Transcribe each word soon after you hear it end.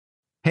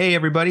Hey,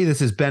 everybody,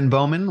 this is Ben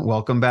Bowman.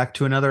 Welcome back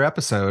to another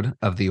episode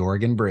of The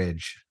Oregon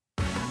Bridge.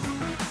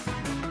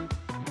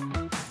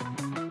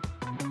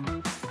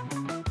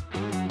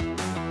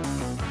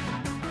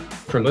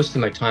 For most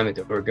of my time at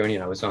the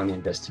Oregonian, I was on the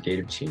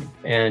investigative team.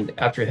 And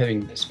after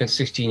having spent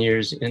 16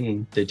 years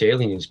in the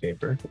daily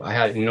newspaper, I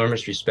had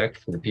enormous respect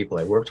for the people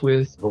I worked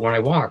with. But when I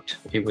walked,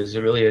 it was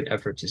really an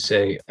effort to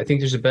say, I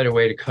think there's a better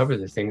way to cover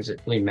the things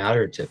that really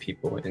matter to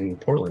people in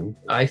Portland.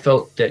 I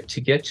felt that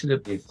to get to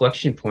the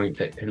inflection point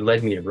that had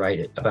led me to write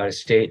it about a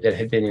state that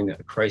had been in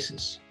a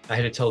crisis, I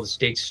had to tell the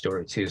state's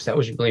story too. So that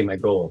was really my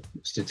goal,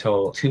 was to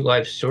tell two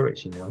life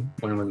stories,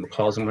 one was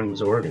McCall's and one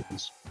was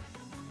Oregon's.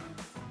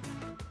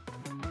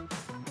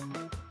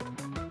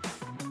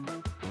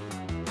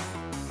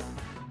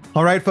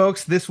 All right,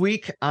 folks, this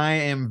week I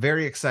am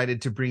very excited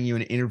to bring you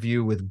an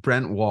interview with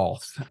Brent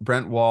Walth.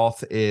 Brent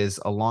Walth is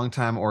a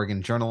longtime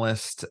Oregon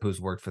journalist who's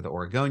worked for the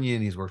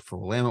Oregonian. He's worked for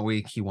Willamette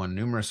Week. He won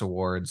numerous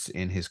awards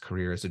in his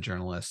career as a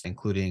journalist,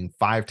 including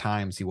 5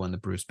 times he won the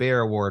Bruce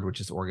Baer Award,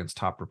 which is Oregon's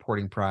top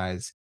reporting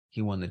prize.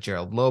 He won the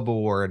Gerald Loeb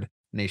Award,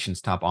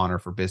 nation's top honor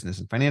for business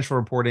and financial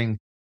reporting.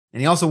 And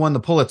he also won the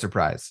Pulitzer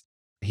Prize.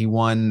 He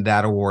won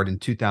that award in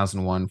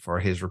 2001 for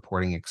his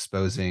reporting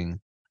exposing,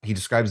 he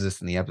describes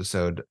this in the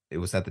episode, it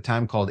was at the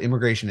time called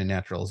Immigration and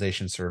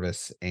Naturalization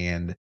Service,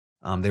 and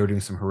they were doing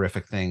some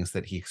horrific things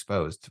that he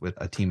exposed with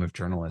a team of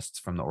journalists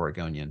from the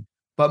Oregonian.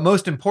 But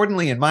most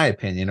importantly, in my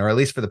opinion, or at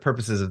least for the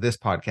purposes of this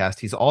podcast,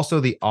 he's also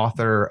the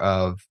author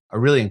of a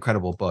really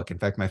incredible book. In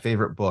fact, my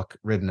favorite book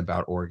written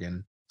about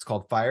Oregon. It's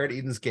called Fire at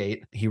Eden's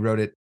Gate. He wrote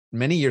it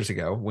many years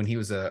ago when he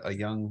was a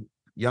young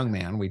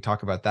man. We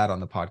talk about that on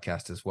the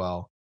podcast as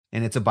well.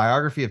 And it's a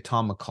biography of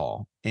Tom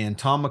McCall. And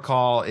Tom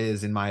McCall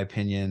is, in my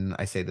opinion,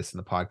 I say this in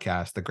the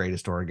podcast, the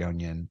greatest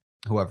Oregonian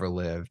who ever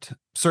lived.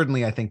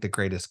 Certainly, I think the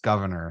greatest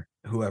governor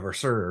who ever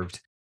served.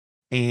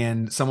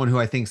 And someone who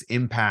I think's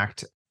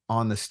impact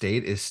on the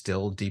state is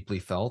still deeply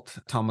felt.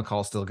 Tom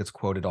McCall still gets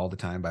quoted all the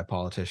time by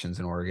politicians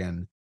in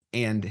Oregon.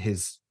 And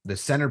the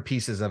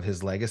centerpieces of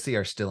his legacy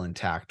are still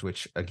intact,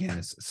 which, again,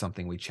 is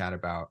something we chat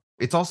about.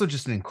 It's also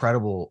just an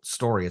incredible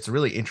story. It's a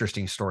really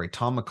interesting story.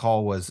 Tom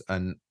McCall was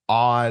an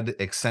odd,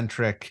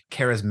 eccentric,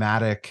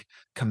 charismatic,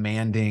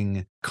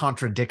 commanding,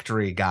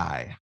 contradictory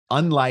guy.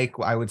 Unlike,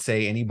 I would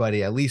say,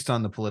 anybody, at least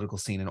on the political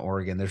scene in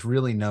Oregon, there's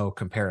really no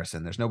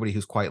comparison. There's nobody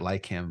who's quite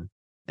like him.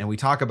 And we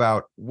talk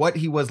about what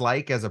he was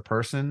like as a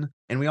person.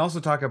 And we also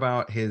talk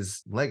about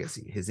his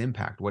legacy, his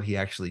impact, what he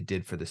actually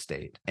did for the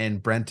state.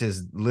 And Brent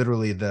is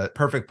literally the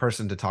perfect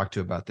person to talk to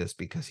about this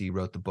because he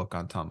wrote the book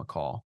on Tom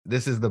McCall.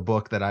 This is the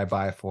book that I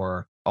buy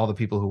for all the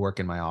people who work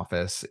in my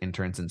office,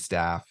 interns and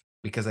staff,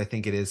 because I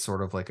think it is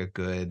sort of like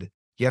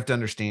you have to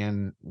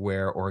understand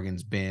where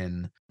Oregon's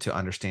been to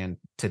understand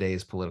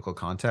today's political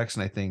context.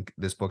 And I think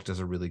this book does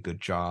a really good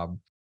job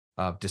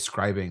of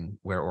describing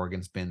where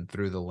Oregon's been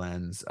through the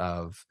lens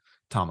of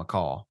Tom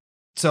McCall.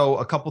 So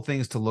a couple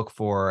things to look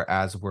for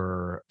as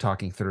we're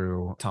talking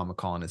through Tom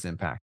McCall and his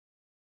impact.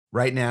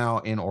 Right now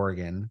in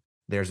Oregon,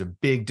 there's a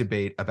big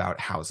debate about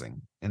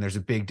housing, and there's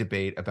a big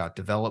debate about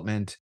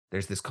development.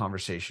 There's this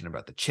conversation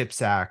about the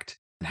CHIPS Act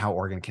and how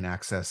Oregon can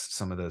access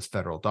some of those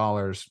federal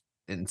dollars.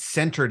 And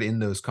centered in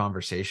those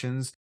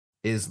conversations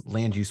is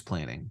land use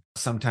planning,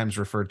 sometimes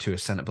referred to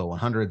as Senate Bill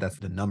 100. That's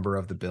the number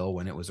of the bill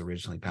when it was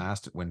originally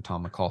passed, when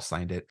Tom McCall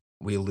signed it.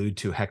 We allude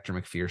to Hector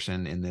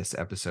McPherson in this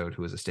episode,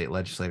 who was a state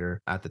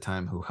legislator at the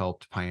time who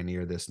helped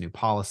pioneer this new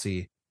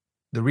policy.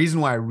 The reason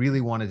why I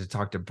really wanted to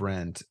talk to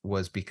Brent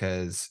was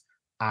because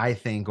I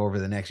think over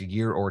the next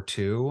year or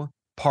two,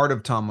 part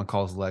of Tom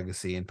McCall's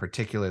legacy, in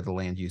particular the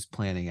land use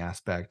planning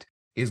aspect,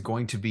 is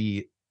going to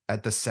be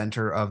at the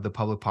center of the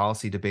public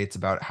policy debates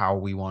about how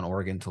we want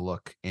Oregon to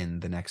look in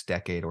the next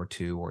decade or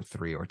 2 or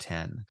 3 or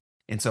 10.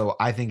 And so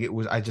I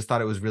just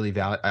thought it was really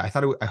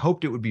valuable. I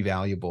hoped it would be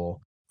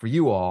valuable for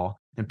you all,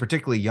 and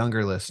particularly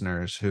younger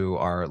listeners who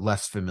are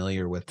less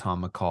familiar with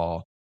Tom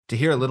McCall, to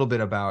hear a little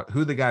bit about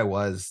who the guy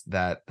was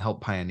that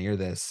helped pioneer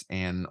this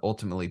and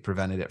ultimately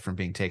prevented it from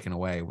being taken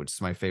away, which is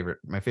my favorite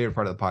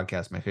part of the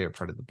podcast, my favorite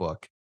part of the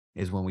book,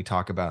 is when we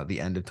talk about the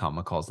end of Tom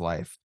McCall's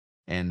life.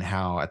 And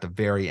how at the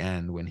very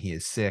end, when he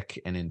is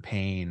sick and in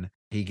pain,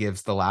 he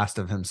gives the last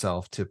of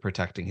himself to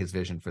protecting his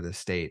vision for the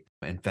state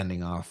and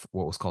fending off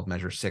what was called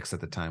Measure 6 at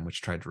the time,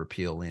 which tried to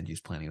repeal land use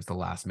planning. It was the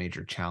last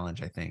major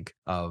challenge, I think,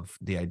 of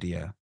the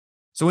idea.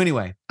 So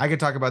anyway, I could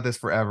talk about this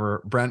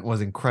forever. Brent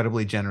was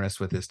incredibly generous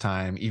with his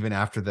time. Even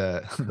after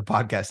the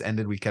podcast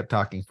ended, we kept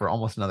talking for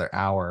almost another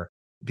hour,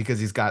 because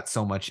he's got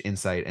so much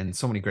insight and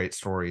so many great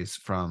stories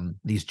from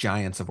these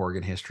giants of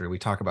Oregon history. We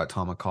talk about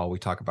Tom McCall, we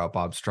talk about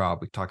Bob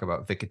Straub, we talk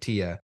about Vic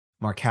Atiyeh,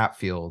 Mark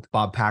Hatfield,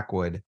 Bob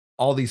Packwood.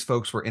 All these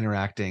folks were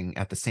interacting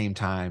at the same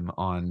time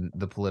on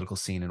the political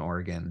scene in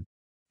Oregon,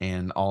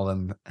 and all of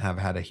them have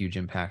had a huge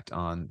impact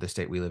on the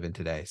state we live in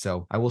today.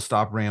 So I will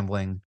stop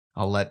rambling.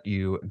 I'll let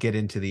you get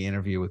into the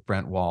interview with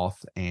Brent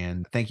Walth,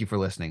 and thank you for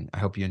listening. I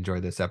hope you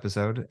enjoyed this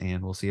episode,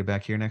 and we'll see you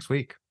back here next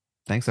week.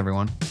 Thanks,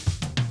 everyone.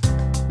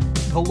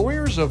 The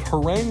lawyers of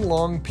Harangue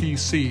Long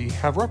PC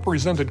have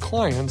represented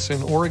clients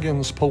in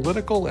Oregon's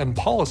political and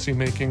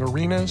policymaking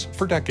arenas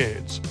for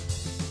decades.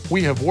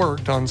 We have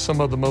worked on some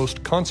of the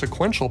most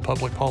consequential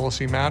public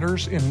policy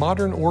matters in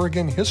modern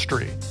Oregon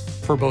history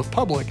for both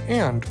public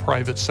and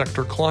private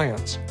sector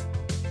clients.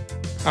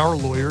 Our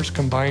lawyers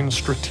combine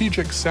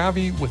strategic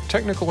savvy with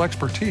technical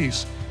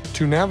expertise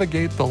to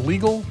navigate the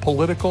legal,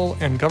 political,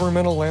 and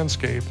governmental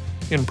landscape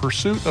in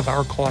pursuit of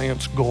our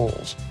clients'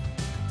 goals.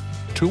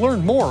 To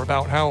learn more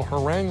about how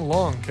Harangue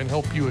Long can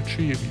help you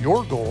achieve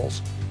your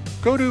goals,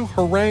 go to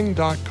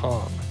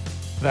harangue.com.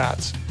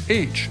 That's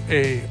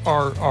HARRANG.com.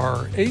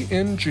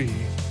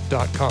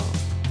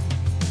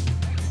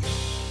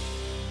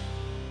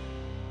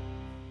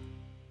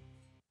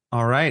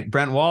 All right,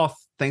 Brent Walth,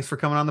 thanks for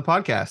coming on the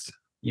podcast.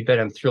 You bet.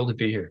 I'm thrilled to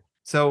be here.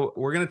 So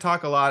we're going to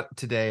talk a lot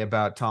today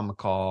about Tom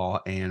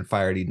McCall and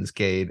Fire at Eden's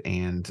Gate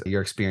and your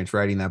experience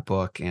writing that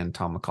book and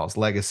Tom McCall's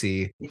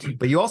legacy.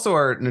 But you also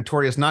are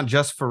notorious not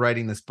just for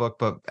writing this book,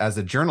 but as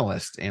a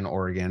journalist in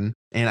Oregon.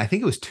 And I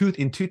think it was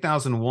in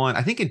 2001.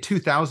 I think in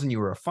 2000, you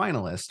were a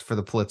finalist for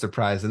the Pulitzer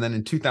Prize. And then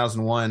in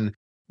 2001,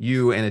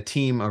 you and a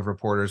team of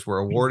reporters were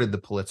awarded the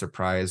Pulitzer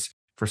Prize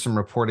for some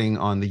reporting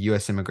on the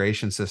U.S.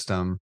 immigration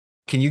system.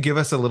 Can you give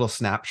us a little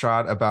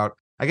snapshot about,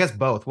 I guess,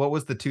 both? What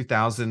was the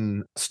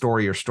 2000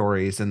 story or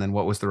stories, and then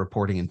what was the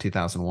reporting in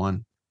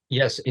 2001?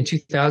 Yes, in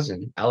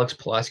 2000, Alex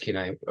Pulaski and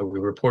I we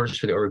were reporters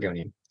for the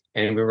Oregonian,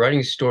 and we were writing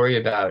a story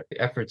about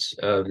the efforts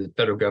of the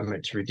federal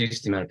government to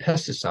reduce the amount of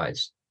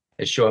pesticides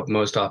that show up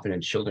most often in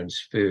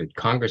children's food.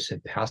 Congress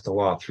had passed a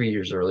law 3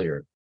 years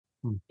earlier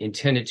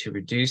intended to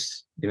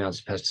reduce the amounts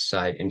of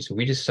pesticide, and so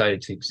we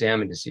decided to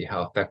examine to see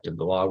how effective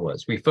the law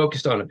was. We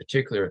focused on a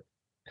particular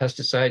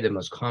pesticide, the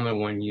most common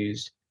one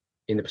used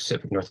in the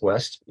Pacific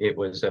Northwest. It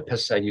was a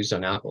pesticide used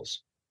on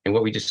apples. And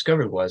what we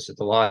discovered was that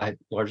the law had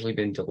largely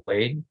been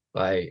delayed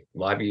by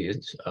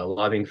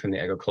lobbying from the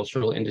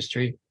agricultural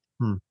industry.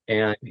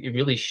 And it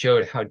really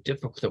showed how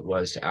difficult it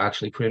was to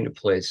actually put into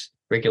place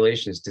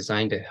regulations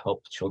designed to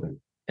help children.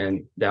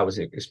 And that was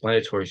an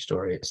explanatory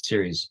story, a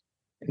series,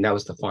 and that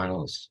was the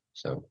finalist.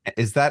 So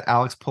is that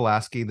Alex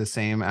Pulaski the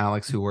same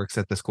Alex who works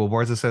at the School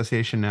Boards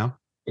Association now?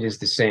 It is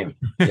the same.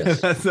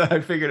 Yes. I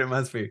figured it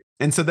must be.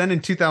 And so then in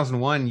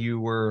 2001,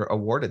 you were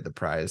awarded the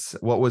prize.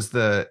 What was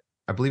I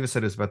believe it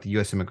said it was about the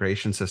U.S.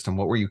 immigration system.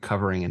 What were you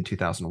covering in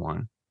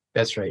 2001?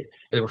 That's right.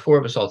 There were four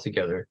of us all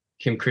together: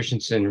 Kim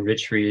Christensen,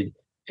 Rich Reed,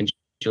 and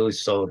Julie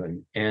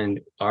Sullivan.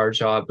 And our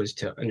job was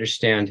to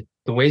understand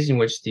the ways in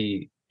which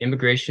the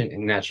Immigration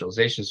and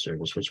Naturalization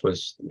Service, which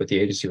was what the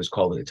agency was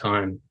called at the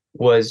time,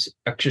 was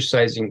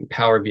exercising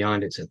power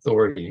beyond its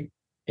authority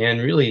and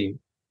really,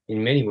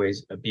 in many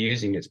ways,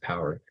 abusing its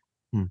power,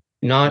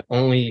 not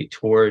only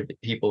toward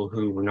people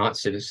who were not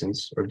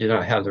citizens or did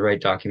not have the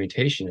right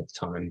documentation at the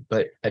time,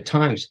 but at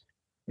times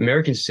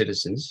American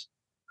citizens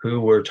who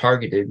were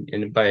targeted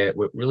by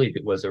what really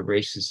was a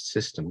racist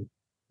system,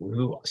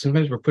 who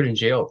sometimes were put in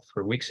jail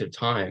for weeks at a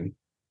time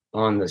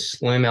on the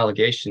slim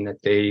allegation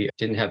that they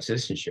didn't have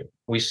citizenship.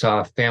 We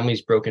saw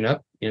families broken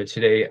up.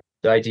 Today,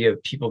 the idea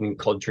of people being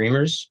called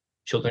dreamers,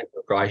 children who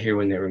were brought here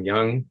when they were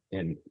young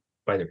and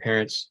by their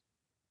parents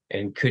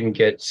and couldn't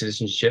get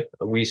citizenship.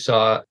 We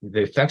saw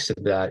the effects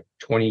of that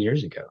 20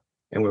 years ago,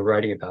 and we're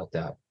writing about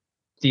that.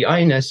 The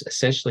INS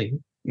essentially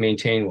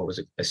maintained what was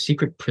a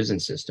secret prison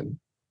system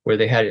where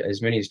they had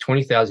as many as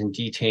 20,000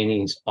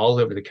 detainees all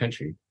over the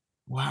country.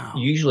 Wow.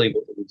 Usually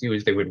what they would do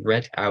is they would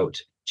rent out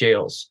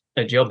jail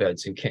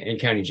beds in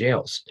county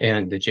jails,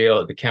 and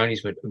the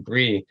counties would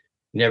agree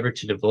never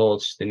to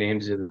divulge the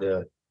names of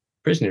the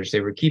prisoners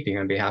they were keeping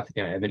on behalf of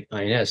the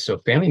INS, so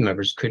family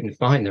members couldn't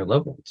find their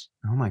loved ones.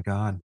 Oh my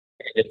God.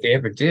 And if they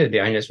ever did, the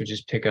INS would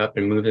just pick up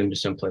and move them to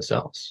someplace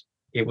else.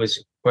 It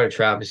was quite a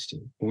travesty.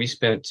 We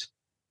spent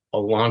a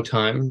long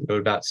time,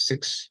 wrote about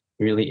 6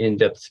 really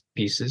in-depth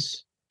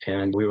pieces,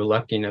 and we were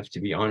lucky enough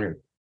to be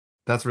honored.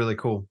 That's really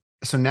cool.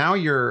 So now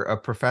you're a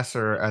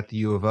professor at the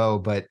U of O,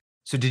 but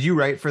so did you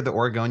write for the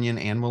Oregonian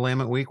and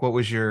Willamette Week?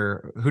 Which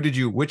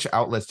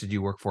outlets did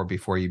you work for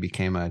before you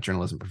became a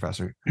journalism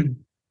professor?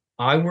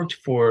 I worked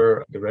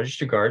for the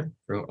Register Guard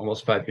for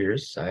almost 5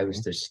 years. I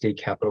was the state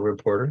capitol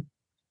reporter.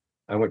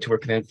 I went to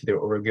work then for the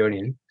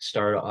Oregonian,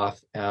 started off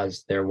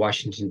as their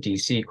Washington,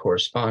 D.C.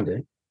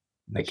 correspondent.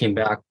 I came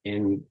back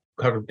and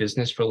covered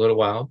business for a little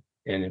while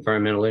and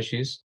environmental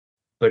issues.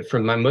 But for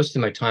most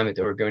of my time at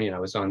the Oregonian, I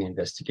was on the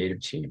investigative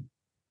team.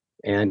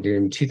 And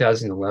in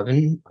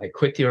 2011, I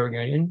quit the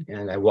Oregonian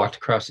and I walked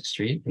across the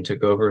street and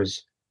took over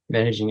as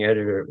managing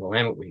editor at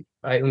Willamette Week.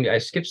 I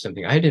skipped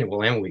something. I did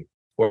Willamette Week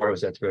before I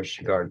was at the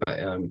Register Guard.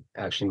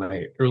 Actually,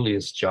 my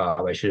earliest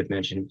job, I should have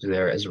mentioned, was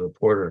there as a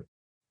reporter.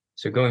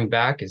 So going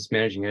back as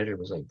managing editor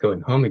was like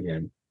going home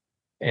again.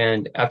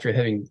 And after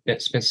having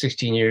spent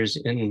 16 years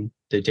in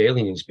the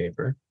daily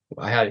newspaper,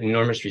 I had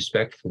enormous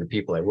respect for the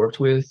people I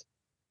worked with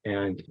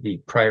and the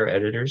prior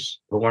editors.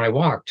 But when I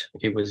walked,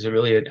 it was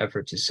really an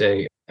effort to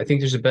say, I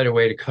think there's a better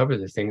way to cover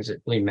the things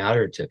that really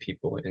matter to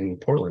people in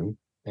Portland.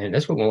 And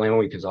that's what Willamette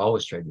Week has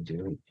always tried to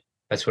do. And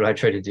that's what I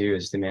try to do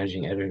as the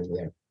managing editor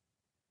there.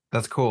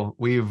 That's cool.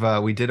 We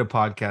did a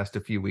podcast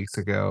a few weeks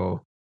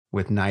ago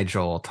with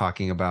Nigel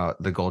talking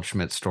about the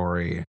Goldschmidt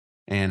story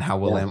and how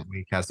Yeah. Willamette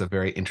Week has a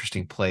very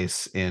interesting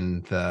place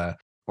in the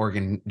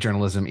Oregon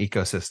journalism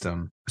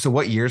ecosystem. So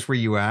what years were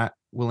you at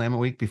Willamette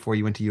Week before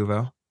you went to U of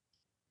O?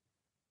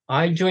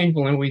 I joined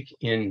Willamette Week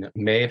in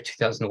May of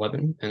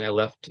 2011, and I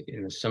left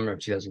in the summer of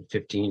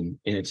 2015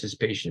 in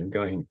anticipation of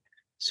going.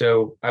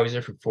 So I was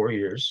there for 4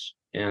 years.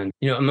 And,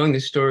 among the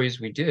stories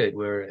we did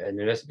were an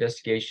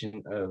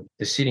investigation of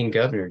the sitting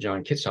governor,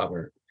 John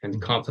Kitzhaber, and the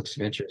conflicts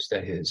of interest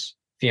that his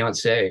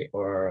fiance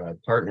or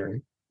partner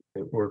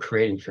were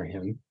creating for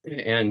him.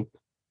 And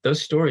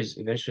those stories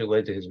eventually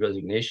led to his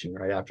resignation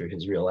right after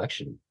his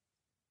reelection.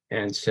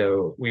 And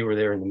so we were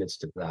there in the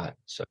midst of that.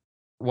 So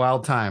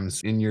Wild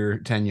times in your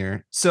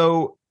tenure.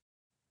 So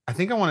I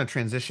think I want to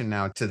transition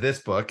now to this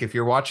book. If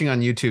you're watching on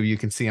YouTube, you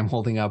can see I'm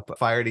holding up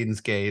Fire at Eden's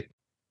Gate.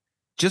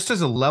 Just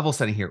as a level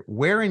setting here,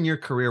 where in your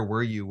career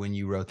were you when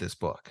you wrote this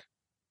book?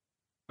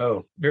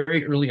 Oh,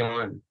 very early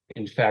on.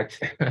 In fact,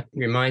 it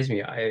reminds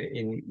me,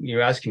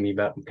 you're asking me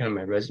about kind of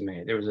my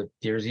resume.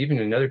 There was even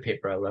another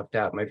paper I left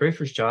out. My very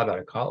first job out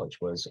of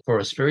college was for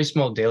a very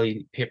small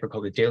daily paper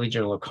called the Daily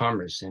Journal of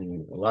Commerce.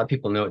 And a lot of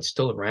people know it's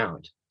still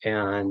around.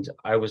 And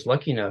I was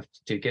lucky enough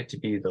to get to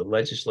be the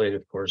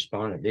legislative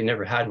correspondent. They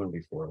never had one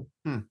before.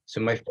 So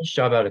my first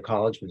job out of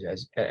college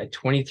was at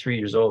 23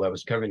 years old, I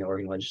was covering the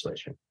Oregon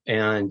legislature.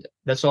 And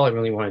that's all I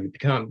really wanted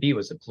to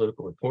was a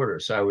political reporter.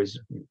 So I was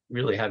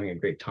really having a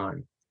great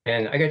time.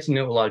 And I got to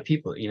know a lot of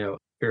people,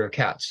 Vera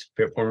Katz,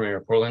 former Mayor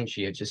of Portland.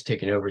 She had just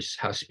taken over as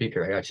House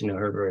Speaker. I got to know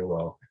her very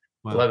well.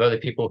 Wow. A lot of other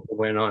people who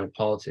went on in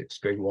politics,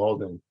 Greg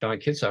Walden, Don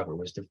Kitzhaber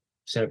was the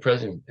Senate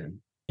president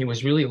then. It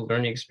was really a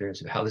learning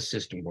experience of how the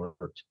system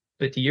worked.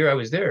 But the year I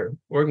was there,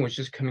 Oregon was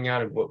just coming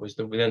out of what was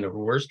then the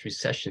worst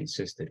recession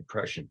since the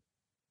Depression.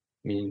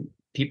 I mean,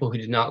 people who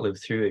did not live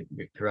through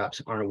it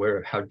perhaps aren't aware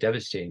of how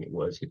devastating it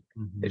was.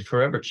 It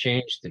forever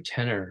changed the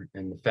tenor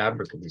and the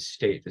fabric of the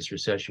state. This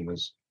recession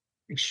was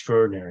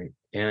extraordinary.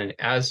 And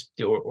as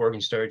the Oregon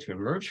started to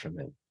emerge from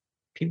it,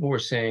 people were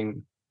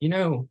saying,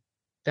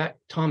 that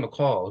Tom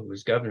McCall, who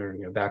was governor,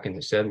 back in the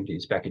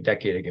 70s, back a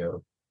decade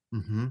ago,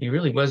 he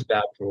really was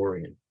bad for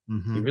Oregon.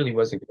 He really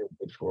wasn't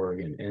good for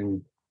Oregon.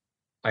 And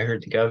I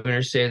heard the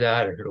governor say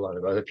that. I heard a lot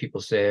of other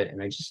people say it.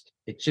 And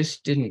it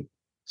just didn't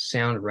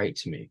sound right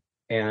to me.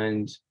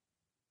 And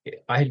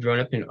I grew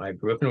up in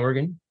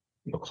Oregon.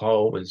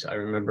 I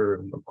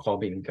remember McCall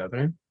being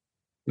governor.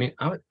 I mean,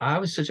 I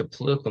was such a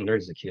political nerd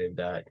as a kid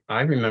that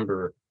I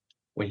remember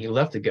when he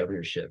left the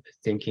governorship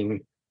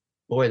thinking,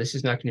 boy, this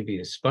is not going to be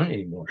as fun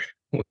anymore.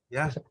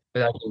 Yeah.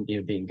 Without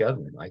him, being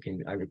governor.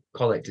 I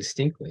recall that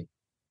distinctly.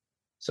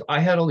 So I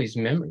had all these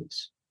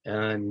memories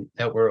and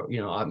that were,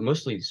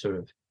 mostly sort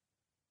of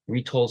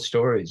retold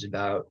stories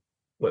about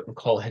what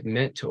McCall had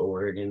meant to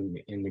Oregon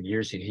in the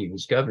years that he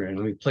was governor. And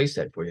let me place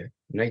that for you,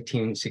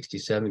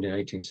 1967 to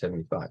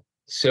 1975.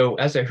 So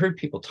as I heard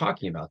people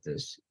talking about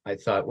this, I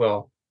thought,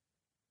 well,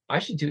 I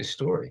should do a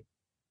story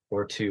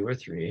or two or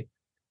three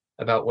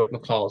about what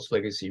McCall's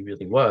legacy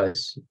really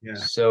was. Yeah.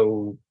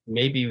 So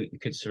maybe we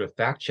could sort of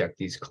fact check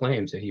these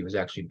claims that he was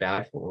actually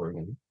bad for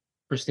Oregon.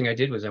 First thing I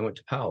did was I went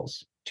to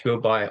Powell's to go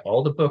buy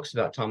all the books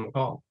about Tom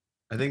McCall.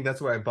 I think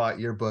that's where I bought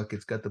your book.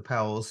 It's got the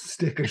Powell's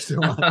sticker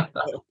still on.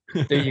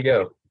 There you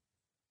go.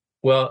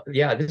 Well,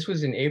 yeah, this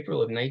was in April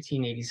of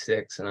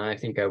 1986, and I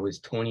think I was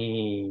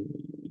 24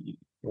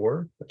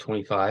 or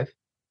 25,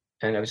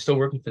 and I was still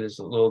working for this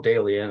little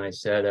daily, and I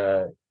said,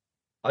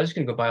 I was just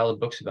going to go buy all the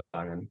books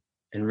about him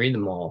and read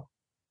them all.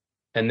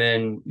 And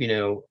then,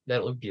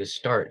 that would be a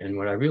start. And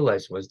what I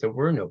realized was there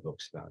were no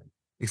books about him.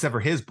 Except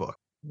for his book.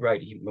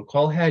 Right.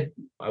 McCall had,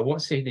 I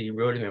won't say that he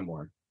wrote a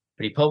memoir,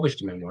 but he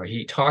published a memoir.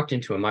 He talked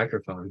into a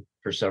microphone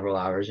for several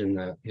hours,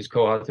 and his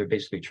co-author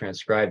basically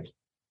transcribed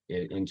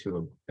it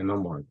into a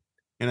memoir.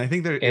 And I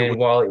think that it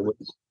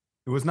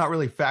was not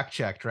really fact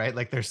checked, right?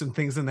 Like there's some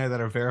things in there that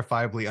are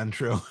verifiably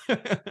untrue.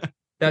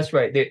 That's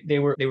right. They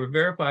were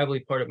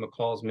verifiably part of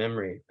McCall's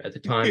memory at the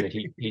time that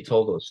he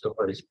told those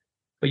stories.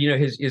 But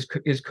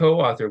his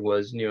co-author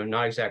was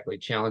not exactly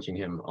challenging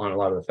him on a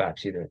lot of the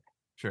facts either.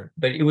 Sure.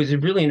 But it was a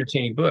really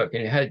entertaining book,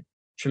 and it had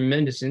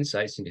tremendous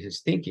insights into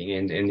his thinking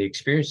and the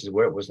experiences,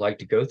 what it was like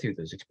to go through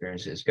those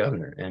experiences as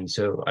governor. And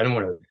so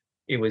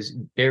it was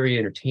very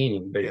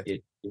entertaining, but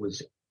it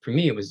was, for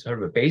me, it was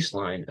sort of a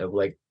baseline of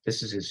like,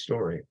 this is his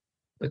story.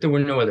 But there were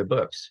no other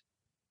books.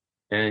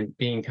 And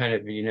being kind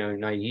of,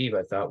 naive,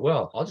 I thought,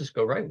 well, I'll just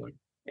go write one.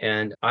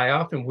 And I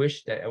often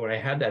wish that when I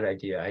had that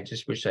idea, I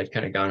just wish I'd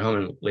kind of gone home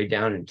and laid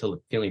down until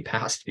the feeling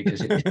passed,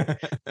 because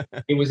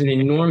it was an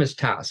enormous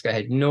task. I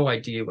had no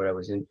idea what I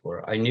was in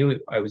for. I knew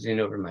I was in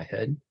over my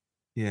head.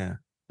 Yeah.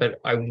 But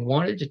I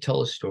wanted to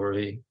tell a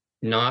story,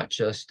 not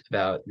just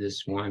about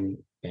this one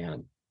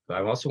man, but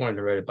I also wanted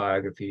to write a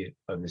biography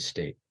of the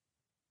state.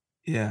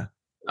 Yeah.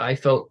 I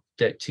felt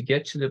that to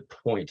get to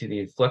the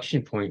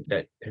inflection point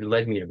that had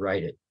led me to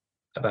write it,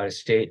 about a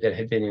state that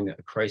had been in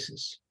a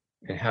crisis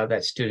and how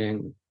that stood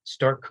in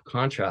stark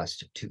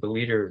contrast to the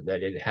leader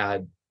that it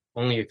had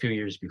only a few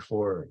years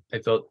before. I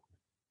felt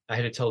I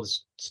had to tell the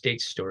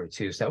state's story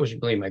too. So that was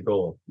really my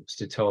goal, was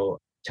to tell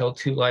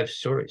two life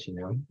stories,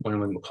 one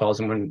when McCall's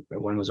and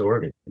one was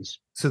Oregon's.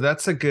 So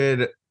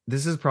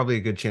this is probably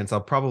a good chance.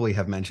 I'll probably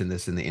have mentioned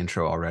this in the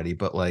intro already,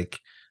 but like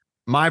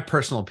my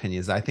personal opinion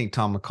is I think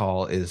Tom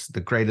McCall is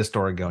the greatest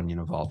Oregonian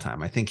of all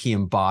time. I think he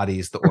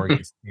embodies the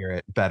Oregon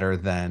spirit better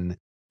than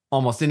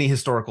almost any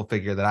historical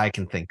figure that I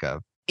can think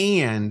of.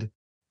 And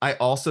I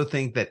also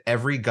think that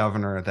every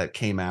governor that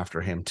came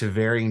after him to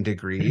varying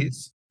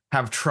degrees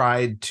have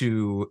tried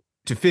to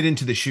fit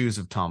into the shoes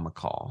of Tom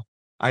McCall,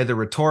 either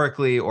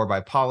rhetorically or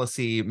by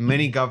policy.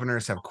 Many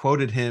governors have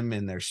quoted him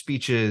in their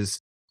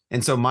speeches.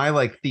 And so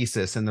my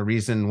thesis, and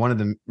one of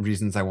the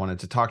reasons I wanted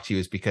to talk to you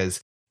is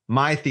because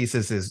my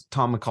thesis is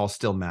Tom McCall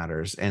still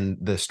matters, and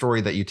the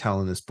story that you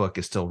tell in this book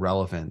is still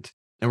relevant.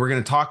 And we're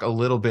going to talk a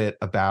little bit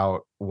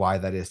about why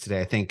that is today.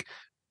 I think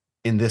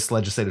in this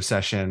legislative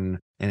session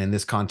and in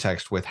this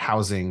context, with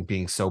housing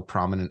being so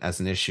prominent as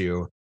an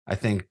issue, I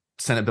think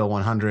Senate Bill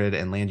 100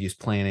 and land use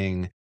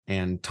planning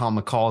and Tom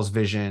McCall's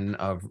vision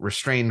of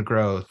restrained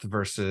growth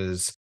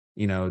versus,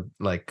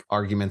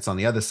 arguments on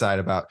the other side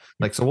about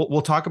so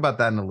we'll talk about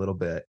that in a little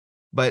bit.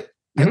 But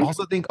I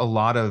also think a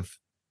lot of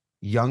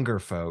younger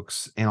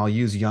folks, and I'll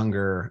use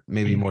younger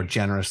maybe more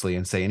generously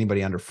and say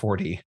anybody under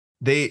 40,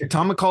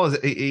 Tom McCall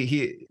is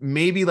he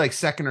maybe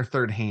second or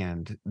third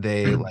hand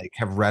they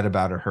have read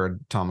about or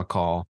heard Tom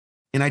McCall.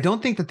 And I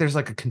don't think that there's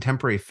a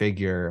contemporary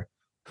figure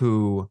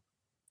who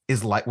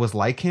was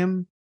like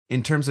him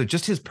in terms of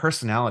just his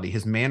personality,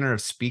 his manner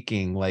of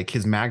speaking,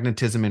 his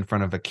magnetism in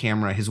front of a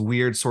camera, his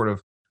weird sort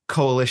of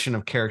coalition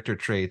of character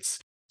traits.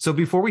 So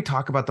before we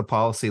talk about the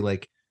policy,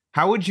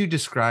 how would you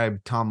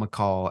describe Tom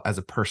McCall as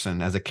a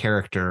person, as a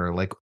character?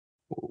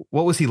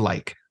 What was he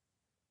like?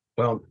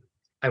 Well,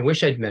 I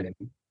wish I'd met him,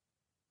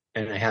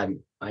 and I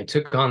hadn't. I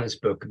took on this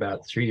book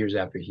about 3 years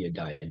after he had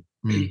died.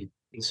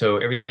 So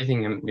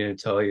everything I'm going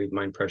to tell you,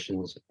 my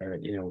impressions are,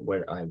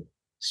 what I've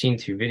seen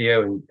through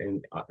video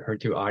and heard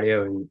through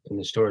audio and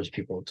the stories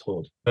people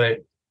told. But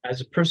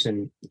as a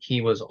person,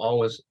 he was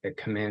always a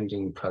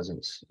commanding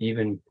presence,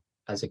 even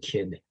as a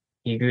kid.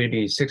 He grew to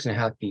be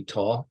 6.5 feet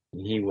tall.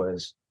 He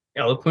was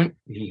eloquent.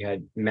 He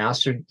had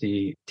mastered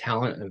the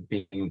talent of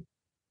being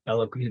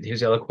eloquent,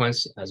 his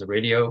eloquence as a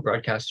radio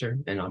broadcaster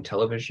and on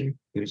television.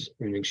 He was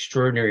an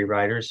extraordinary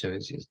writer, so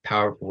his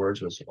power of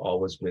words was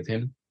always with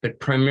him. But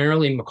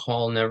primarily,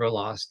 McCall never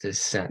lost this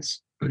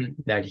sense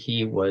that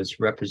he was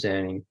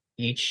representing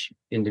each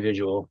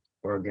individual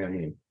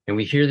Oregonian. And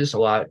we hear this a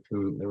lot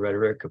from the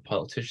rhetoric of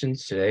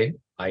politicians today.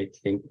 I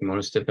think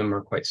most of them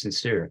are quite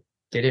sincere.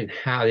 They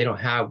don't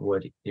have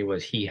what it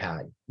was he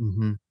had,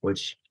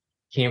 which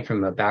came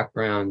from a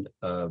background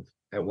of,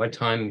 at one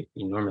time,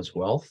 enormous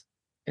wealth,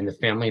 and the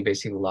family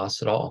basically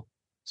lost it all.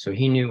 So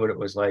he knew what it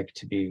was like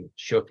to be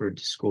chauffeured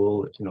to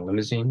school in a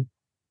limousine,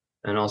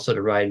 and also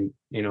to ride,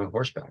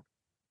 horseback.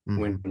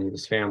 When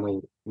his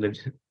family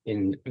lived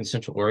in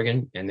Central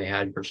Oregon, and they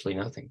had virtually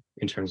nothing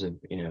in terms of,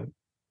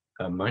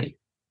 money.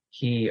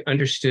 He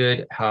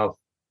understood that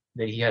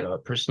he had a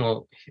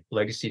personal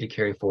legacy to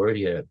carry forward.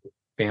 He had a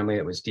family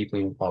that was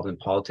deeply involved in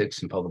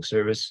politics and public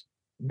service,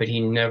 but he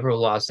never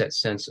lost that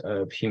sense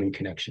of human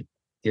connection.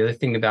 The other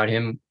thing about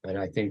him that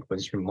I think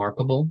was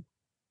remarkable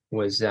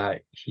was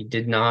that he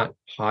did not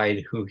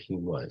hide who he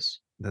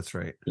was. That's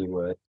right. He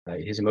was,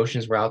 his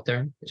emotions were out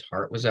there. His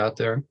heart was out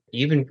there,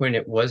 even when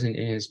it wasn't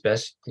in his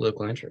best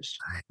political interest.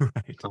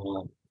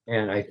 Right.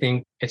 And I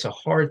think it's a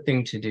hard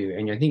thing to do.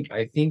 And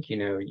I think,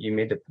 you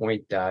made the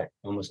point that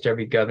almost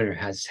every governor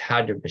has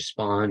had to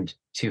respond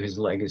to his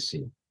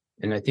legacy.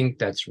 And I think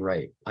that's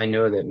right. I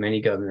know that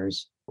many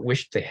governors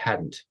wished they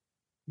hadn't.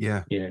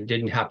 Yeah.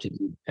 Didn't have to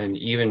do. And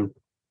even,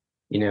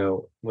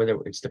 whether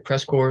it's the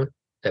press corps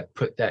that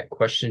put that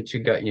question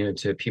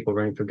to people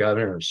running for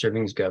governor or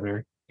serving as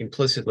governor,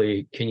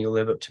 implicitly, can you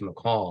live up to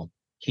McCall?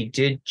 He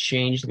did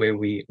change the way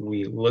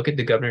we look at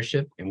the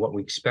governorship and what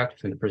we expect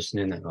from the person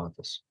in that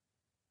office.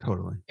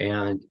 Totally.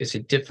 And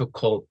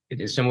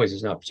in some ways,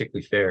 it's not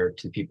particularly fair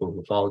to the people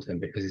who followed him,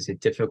 because it's a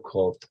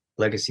difficult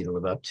legacy to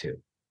live up to.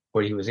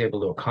 What he was able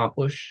to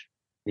accomplish,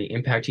 the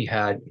impact he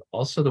had,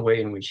 also the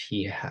way in which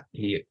he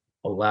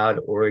allowed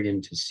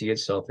Oregon to see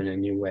itself in a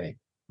new way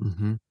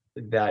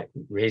that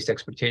raised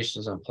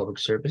expectations on public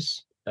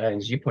service.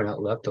 As you point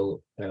out, left a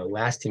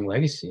lasting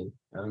legacy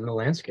on the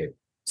landscape.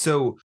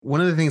 So one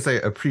of the things I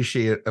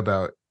appreciate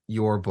about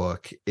your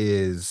book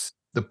is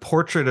the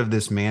portrait of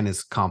this man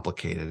is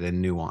complicated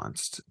and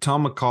nuanced.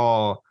 Tom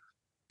McCall,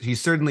 he's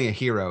certainly a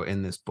hero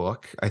in this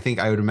book.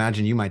 I would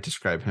imagine you might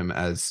describe him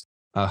as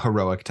a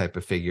heroic type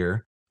of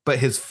figure, but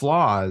his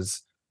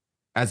flaws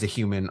as a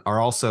human are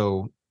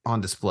also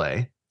on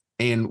display.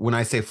 And when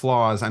I say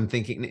flaws, I'm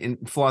thinking,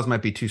 and flaws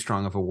might be too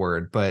strong of a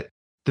word, but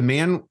the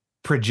man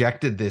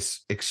projected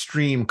this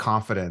extreme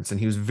confidence, and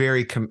he was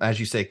very,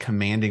 as you say,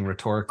 commanding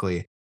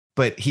rhetorically,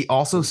 but he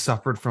also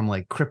suffered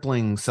from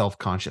crippling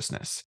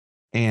self-consciousness.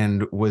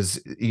 and was,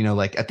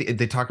 like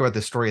they talk about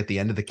this story at the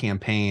end of the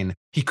campaign.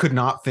 He could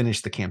not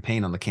finish the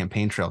campaign on the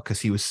campaign trail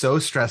because he was so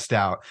stressed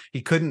out.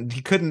 He couldn't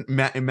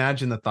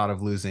imagine the thought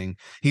of losing.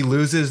 He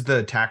loses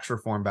the tax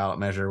reform ballot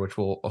measure, which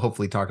we'll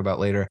hopefully talk about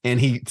later. And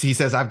he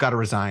says, I've got to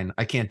resign.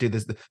 I can't do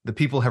this. The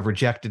people have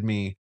rejected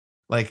me.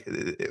 Like,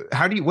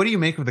 what do you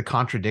make of the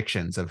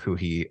contradictions of who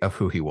he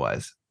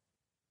was?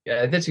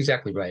 Yeah, that's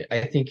exactly right.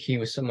 I think he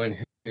was someone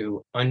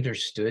who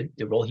understood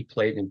the role he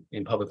played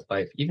in public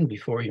life even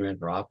before he ran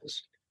for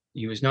office.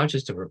 He was not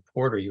just a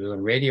reporter. He was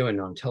on radio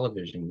and on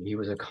television. He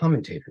was a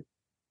commentator,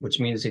 which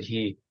means that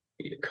he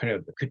kind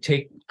of could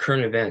take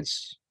current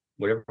events,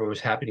 whatever was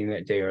happening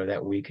that day or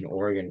that week in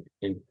Oregon,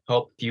 and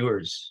help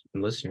viewers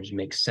and listeners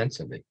make sense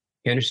of it.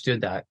 He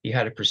understood that he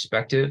had a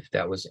perspective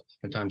that was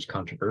sometimes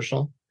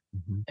controversial,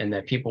 and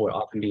that people would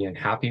often be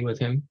unhappy with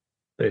him.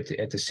 But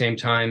at the same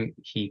time,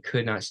 he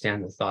could not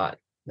stand the thought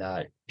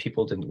that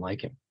people didn't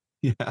like him.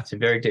 Yeah. It's a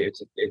very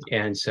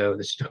and so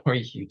the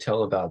story you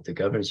tell about the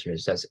governor's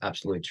race, that's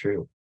absolutely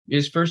true.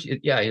 His first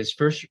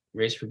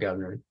race for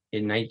governor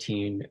in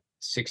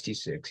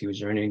 1966, he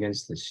was running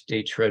against the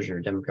state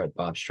treasurer, Democrat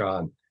Bob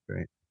Straub.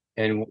 Right.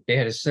 And they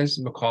had a sense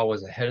that McCall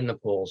was ahead in the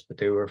polls, but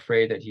they were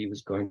afraid that he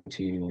was going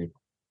to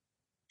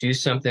do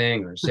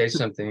something or say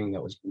something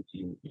that was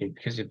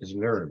because of his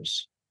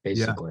nerves,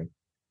 basically. Yeah.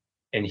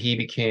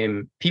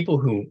 And people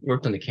who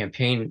worked on the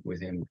campaign with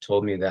him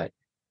told me that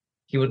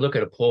he would look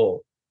at a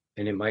poll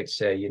and it might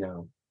say,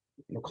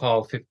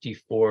 McCall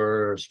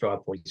 54,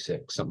 Straub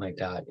 46, something like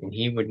that. And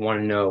he would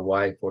want to know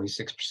why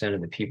 46%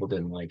 of the people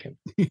didn't like him.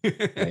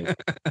 Right?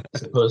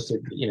 As opposed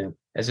to,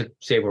 as if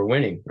say we're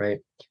winning, right?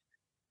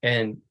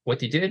 And what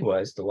they did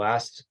was the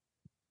last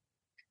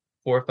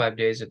 4 or 5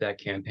 days of that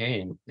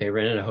campaign, they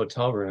rented a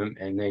hotel room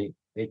and they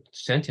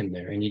sent him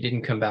there, and he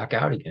didn't come back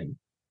out again.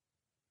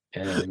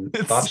 And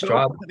Bob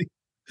Straub,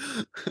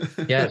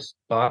 yes,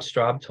 Bob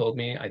Straub told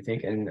me, I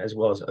think, and as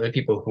well as other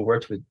people who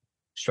worked with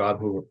Straub,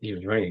 who he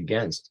was running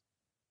against,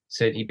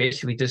 said he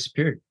basically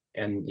disappeared.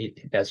 And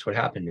that's what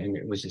happened. And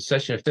it was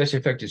such an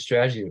effective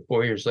strategy that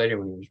 4 years later,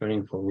 when he was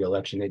running for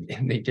re-election,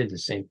 they did the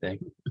same thing.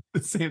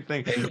 The same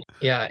thing. And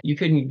yeah, you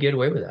couldn't get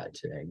away with that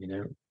today,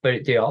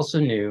 But they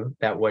also knew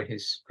that what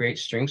his great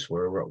strengths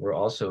were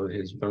also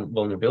his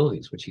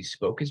vulnerabilities, which he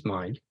spoke his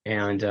mind.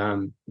 And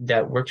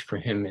that worked for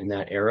him in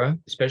that era,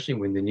 especially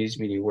when the news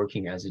media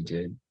working as it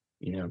did.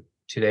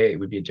 Today it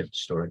would be a different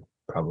story,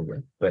 probably,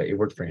 but it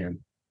worked for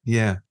him.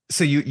 Yeah.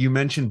 So you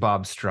mentioned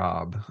Bob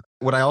Straub.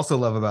 What I also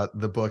love about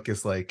the book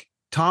is like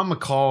Tom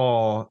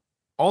McCall,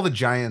 all the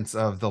giants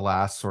of the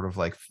last sort of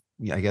like,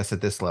 I guess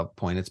at this level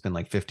point, it's been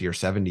like 50 or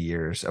 70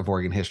 years of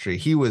Oregon history.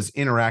 He was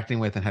interacting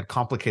with and had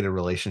complicated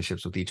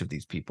relationships with each of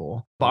these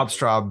people. Bob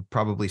Straub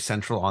probably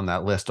central on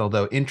that list.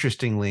 Although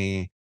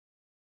interestingly,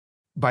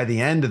 by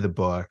the end of the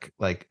book,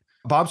 like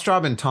Bob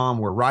Straub and Tom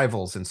were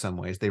rivals in some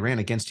ways. They ran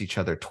against each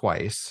other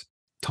twice.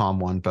 Tom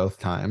won both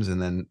times,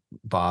 and then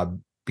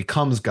Bob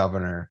becomes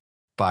governor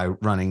by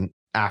running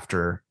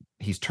after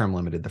he's term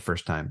limited the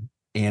first time.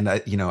 And I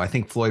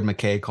think Floyd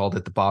McKay called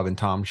it the Bob and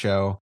Tom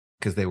show,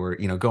 because they were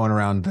going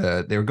around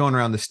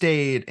the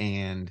state,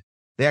 and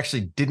they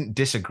actually didn't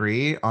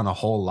disagree on a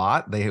whole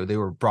lot. They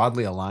were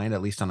broadly aligned,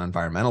 at least on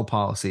environmental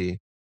policy.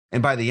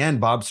 And by the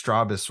end, Bob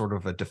Straub is sort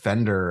of a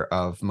defender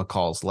of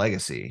McCall's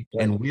legacy.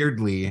 Yeah. And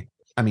weirdly,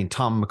 I mean,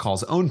 Tom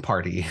McCall's own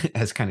party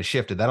has kind of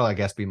shifted. That'll, I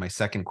guess, be my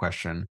second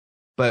question.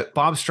 But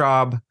Bob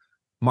Straub,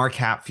 Mark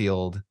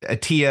Hatfield,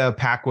 Atia,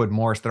 Packwood,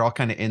 Morse, they're all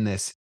kind of in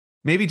this.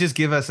 Maybe just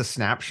give us a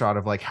snapshot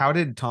of like, how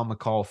did Tom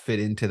McCall fit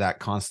into that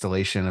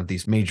constellation of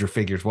these major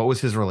figures? What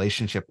was his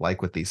relationship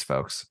like with these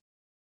folks?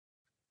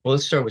 Well,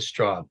 let's start with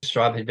Straub.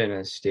 Straub had been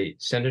a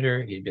state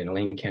senator. He'd been a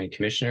Lane County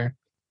commissioner,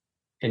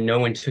 and no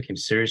one took him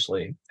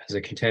seriously as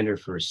a contender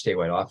for a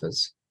statewide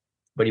office.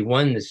 But he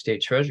won the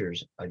state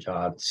treasurer's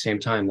job at the same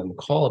time that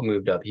McCall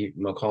moved up.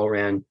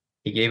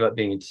 He gave up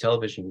being a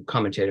television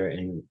commentator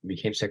and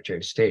became Secretary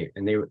of State.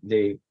 And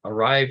they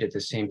arrived at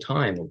the same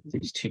time at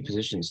these two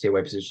positions,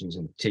 statewide positions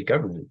in state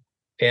government.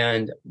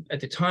 And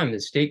at the time, the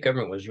state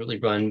government was really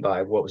run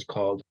by what was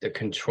called the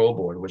control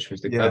board, which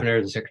was the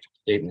governor, the Secretary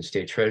of State, and the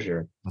state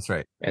treasurer. That's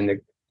right. And the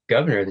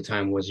governor at the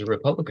time was a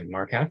Republican,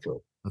 Mark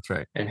Hatfield. That's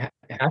right. And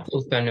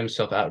Hatfield found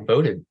himself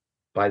outvoted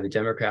by the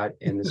Democrat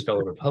and this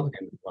fellow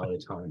Republican a lot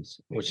of times,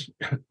 which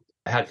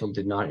Hatfield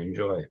did not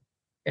enjoy.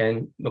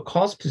 And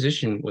McCall's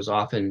position was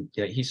often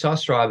that he saw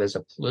Straub as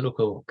a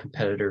political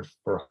competitor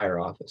for higher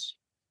office,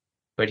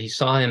 but he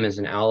saw him as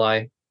an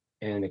ally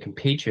and a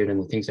compatriot in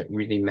the things that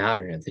really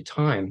mattered at the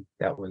time.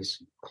 That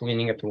was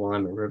cleaning up the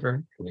Willamette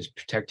River. It was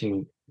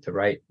protecting the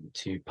right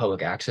to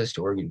public access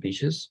to Oregon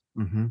beaches.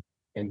 Mm-hmm.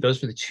 And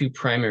those were the two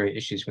primary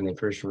issues when they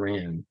first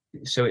ran.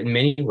 So in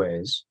many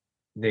ways,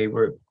 they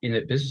were in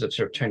the business of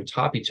sort of trying to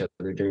top each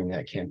other during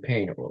that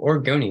campaign.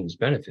 Oregonians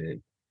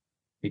benefited,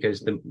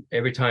 because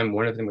every time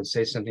one of them would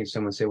say something,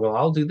 someone would say, well,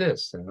 I'll do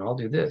this and I'll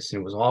do this.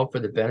 And it was all for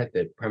the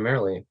benefit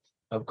primarily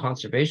of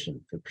conservation,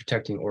 for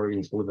protecting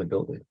Oregon's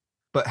livability.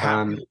 But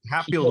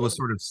Hatfield was He-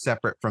 sort of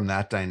separate from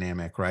that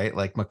dynamic, right?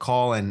 Like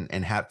McCall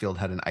and Hatfield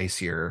had an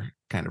icier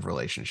kind of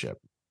relationship.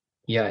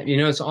 yeah,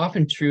 it's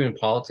often true in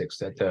politics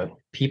that the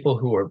people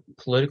who are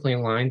politically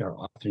aligned are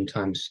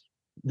oftentimes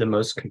the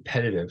most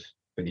competitive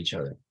with each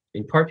other,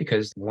 in part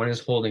because one is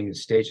holding the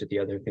stage that the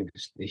other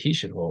thinks that he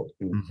should hold.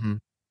 And Mm-hmm.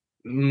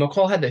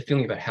 McCall had that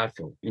feeling about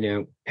Hatfield.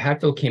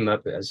 Hatfield came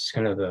up as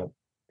kind of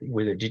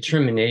with a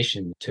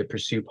determination to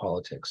pursue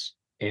politics,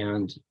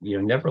 and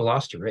never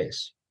lost a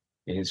race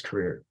in his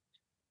career,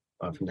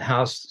 from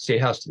the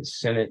state house to the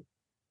Senate,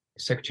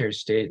 Secretary of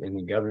State, and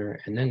the governor,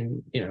 and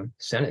then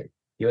Senate,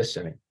 U.S.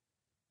 Senate.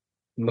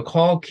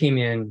 McCall came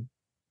in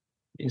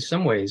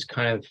some ways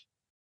kind of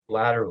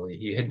laterally.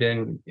 He had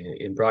been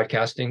in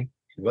broadcasting.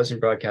 He was in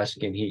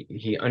broadcasting, and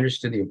he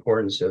understood the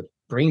importance of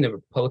bringing the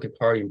Republican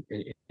Party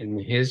in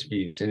his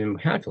views and in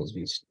Hatfield's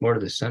views more to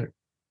the center.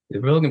 The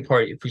Republican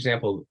Party, for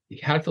example,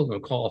 Hatfield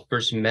and McCall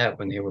first met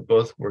when they were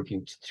both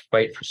working to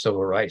fight for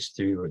civil rights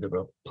through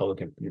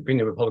bring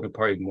the Republican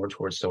Party more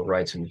towards civil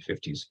rights in the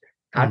 50s.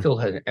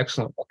 Hatfield had an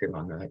excellent record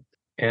on that.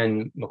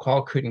 And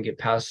McCall couldn't get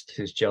past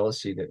his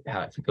jealousy that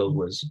Hatfield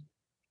was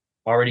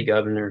already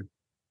governor,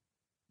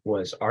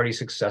 was already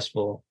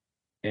successful,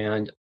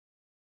 and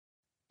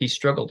he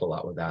struggled a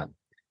lot with that.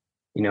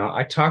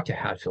 I talked to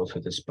Hatfield for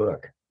this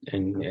book,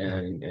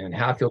 and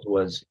Hatfield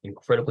was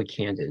incredibly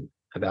candid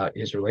about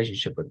his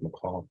relationship with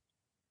McCall.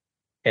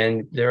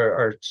 And there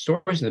are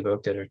stories in the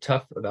book that are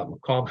tough about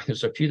McCall, but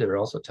there's a few that are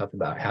also tough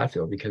about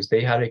Hatfield because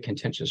they had a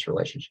contentious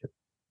relationship.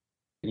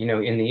 In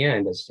the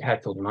end, as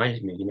Hatfield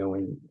reminded me,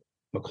 when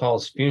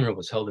McCall's funeral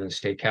was held in the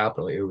state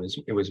capitol,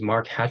 it was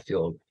Mark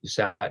Hatfield who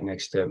sat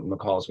next to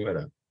McCall's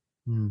widow.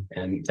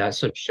 And that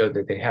sort of showed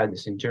that they had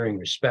this enduring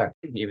respect,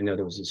 even though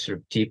there was this sort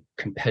of deep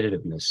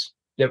competitiveness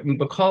that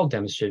McCall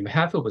demonstrated.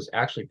 Hatfield was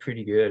actually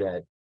pretty good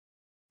at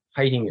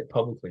hiding it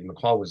publicly.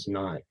 McCall was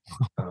not.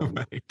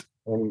 Right.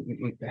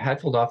 And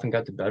Hatfield often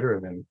got the better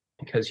of him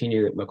because he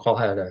knew that McCall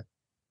had an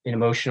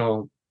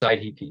emotional side.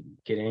 He could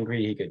get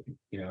angry. He could,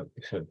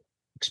 sort of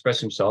express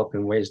himself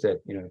in ways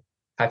that,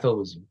 Hatfield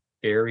was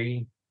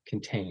very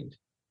contained.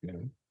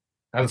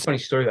 I have a funny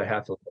story about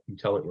Hatfield. I can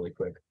tell it really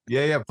quick.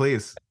 Yeah,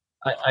 please.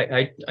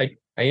 I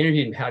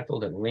interviewed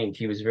Hatfield at length.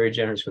 He was very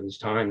generous with his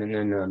time. And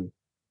then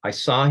I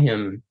saw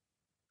him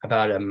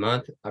about a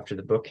month after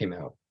the book came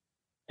out.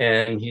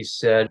 And he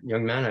said,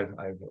 "Young man,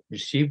 I've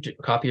received a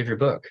copy of your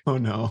book." Oh,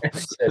 no. I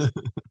said,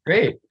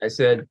 "Great." I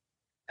said,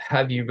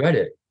 "Have you read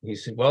it?" He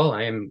said, "Well,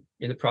 I am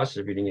in the process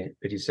of reading it."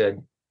 But he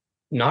said,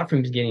 "Not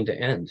from beginning to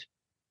end."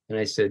 And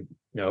I said,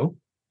 "No."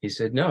 He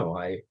said, "No,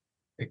 I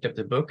picked up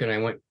the book and I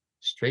went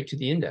straight to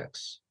the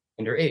index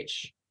under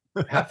H,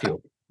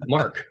 Hatfield,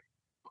 Mark.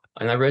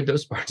 And I read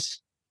those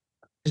parts."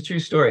 It's a true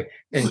story.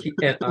 And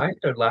I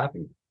started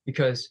laughing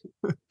because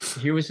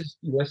here was this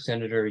U.S.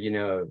 senator,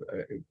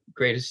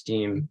 great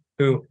esteem,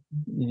 who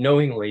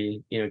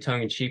knowingly,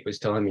 tongue in cheek, was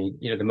telling me,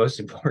 the most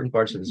important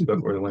parts of this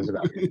book were the ones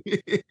about me.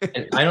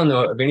 And I don't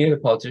know of any other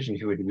politician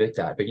who would admit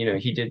that, but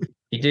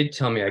he did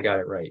tell me I got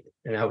it right,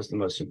 and that was the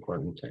most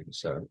important thing.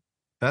 So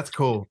that's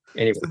cool.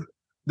 Anyway,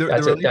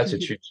 So that's a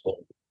true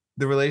story.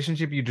 The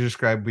relationship you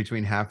described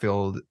between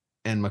Hatfield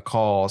and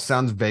McCall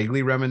sounds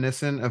vaguely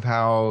reminiscent of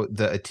how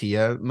the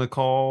Atiyah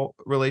McCall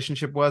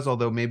relationship was,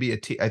 although maybe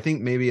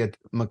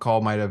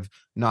McCall might have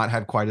not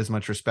had quite as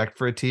much respect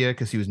for Atiyah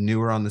because he was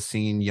newer on the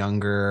scene,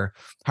 younger.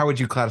 How would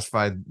you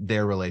classify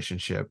their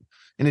relationship?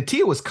 And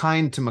Atiyah was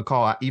kind to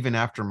McCall even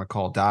after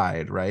McCall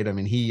died, right? I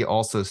mean, he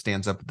also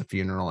stands up at the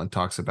funeral and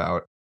talks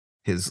about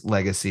his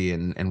legacy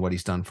and what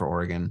he's done for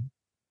Oregon.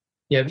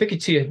 Yeah, Vic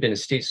Atiyah had been a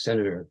state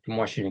senator from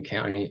Washington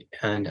County,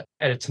 and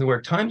there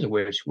were times in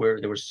which where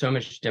there was so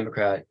much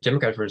Democrats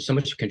were so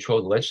much control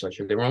of the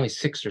legislature. There were only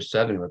 6 or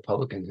 7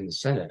 Republicans in the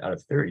Senate out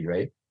of 30,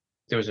 right?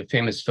 There was a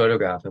famous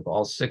photograph of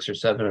all 6 or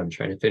 7 of them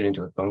trying to fit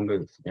into a phone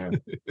booth.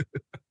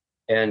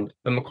 But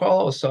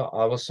McCall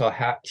always saw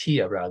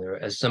Atiyah rather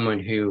as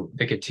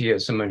Vic Atiyah,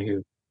 as someone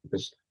who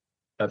was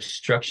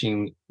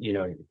obstructing,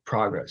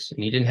 progress,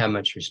 and he didn't have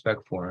much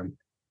respect for him.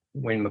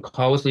 When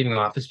McCall was leaving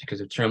office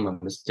because of term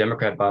limits,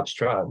 Democrat Bob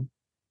Straub,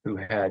 who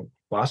had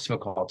lost to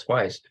McCall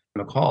twice,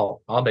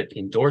 McCall all but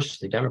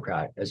endorsed the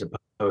Democrat as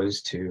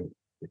opposed to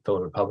the fellow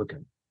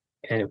Republican.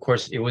 And of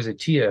course, it was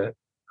Atiyah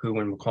who,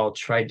 when McCall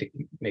tried to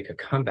make a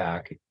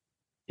comeback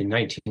in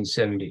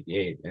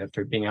 1978,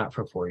 after being out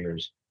for 4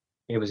 years,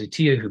 it was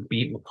Atiyah who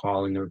beat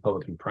McCall in the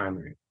Republican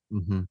primary.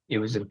 Mm-hmm. It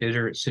was a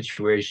bitter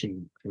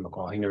situation for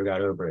McCall. He never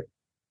got over it.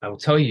 I will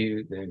tell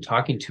you that in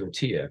talking to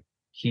Atiyah,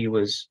 he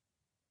was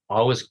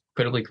always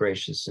incredibly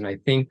gracious, and I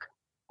think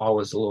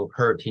always a little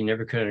hurt. He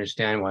never could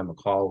understand why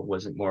McCall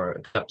wasn't more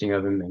accepting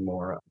of him and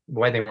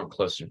why they weren't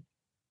closer.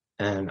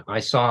 And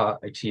I saw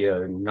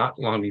Atiyah not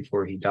long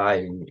before he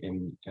died,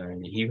 and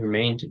he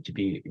remained to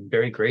be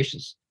very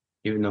gracious,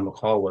 even though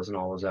McCall wasn't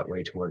always that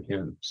way toward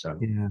him. So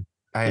yeah,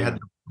 I had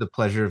the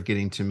pleasure of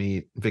getting to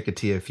meet Vic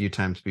Atiyah a few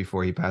times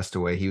before he passed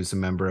away. He was a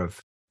member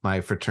of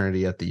my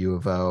fraternity at the U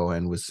of O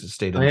and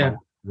stayed involved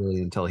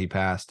really until he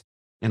passed,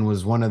 and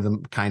was one of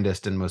the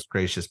kindest and most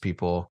gracious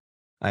people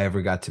I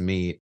ever got to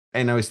meet.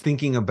 And I was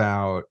thinking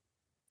about,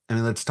 I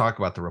mean, let's talk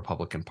about the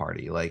Republican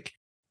Party. Like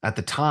at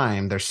the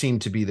time, there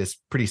seemed to be this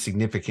pretty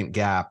significant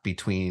gap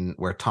between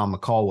where Tom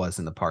McCall was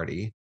in the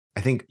party.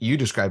 I think you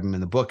describe him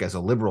in the book as a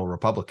liberal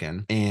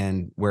Republican,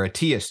 and where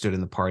Atiyeh stood in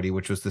the party,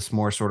 which was this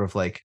more sort of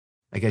like,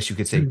 I guess you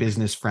could say,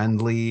 business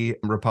friendly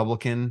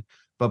Republican.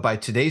 But by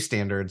today's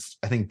standards,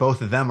 I think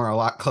both of them are a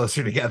lot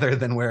closer together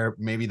than where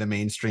maybe the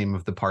mainstream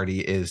of the party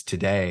is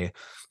today.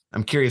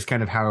 I'm curious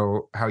kind of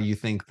how you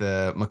think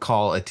the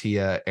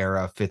McCall-Atiyeh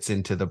era fits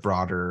into the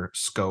broader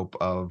scope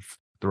of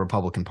the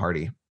Republican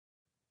Party.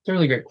 It's a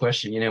really great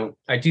question.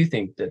 I do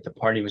think that the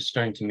party was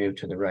starting to move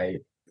to the right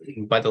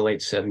by the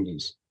late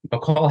 70s.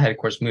 McCall had, of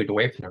course, moved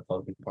away from the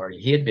Republican Party.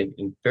 He had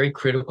been very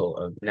critical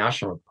of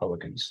national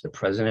Republicans, the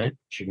president,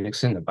 Richard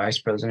Nixon, the vice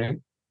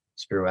president,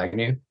 Spiro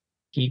Agnew.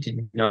 He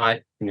did not,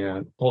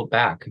 hold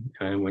back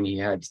when he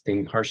had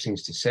harsh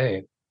things to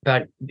say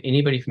about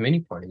anybody from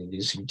any party that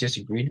he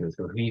disagreed with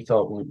or who he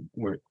felt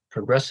weren't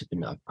progressive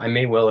enough. I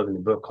may well have in the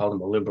book called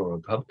him a liberal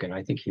Republican.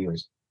 I think he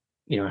was,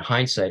 in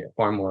hindsight,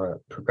 far more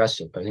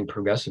progressive. I think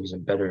progressive is a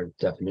better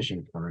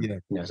definition for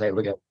him. Yeah. As I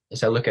look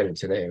at it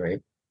today, right?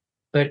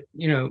 But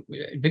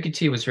Vic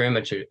Atiyeh was very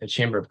much a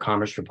Chamber of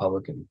Commerce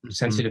Republican,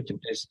 sensitive to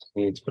business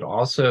needs, but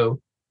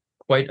also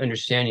quite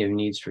understanding of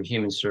needs for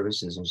human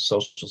services and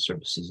social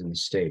services in the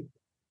state.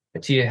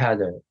 Atiyeh had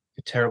a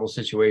terrible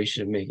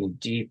situation of making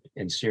deep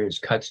and serious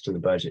cuts to the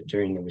budget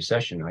during the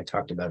recession I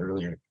talked about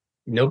earlier.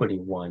 Nobody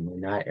won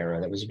in that era.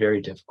 That was very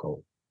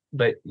difficult.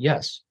 But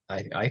yes,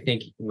 I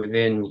think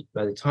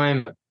by the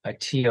time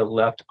Atiyeh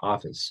left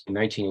office in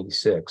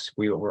 1986,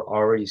 we were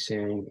already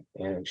seeing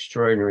an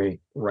extraordinary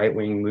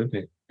right-wing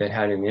movement that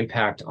had an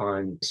impact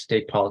on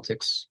state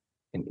politics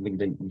and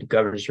the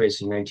governor's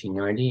race in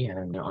 1990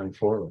 and on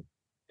forward.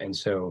 And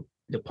so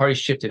the party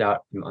shifted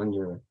out from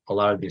under a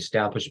lot of the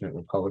establishment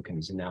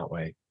Republicans in that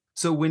way.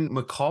 So when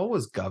McCall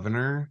was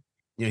governor,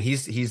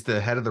 he's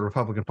the head of the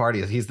Republican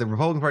Party. He's the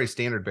Republican Party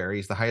standard bearer.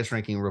 He's the highest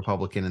ranking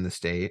Republican in the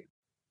state.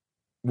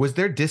 Was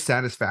there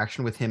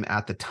dissatisfaction with him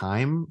at the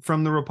time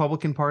from the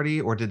Republican Party,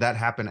 or did that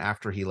happen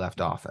after he left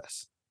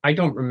office? I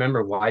don't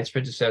remember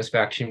widespread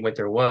dissatisfaction. What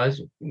there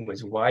was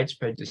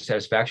widespread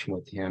dissatisfaction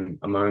with him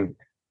among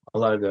a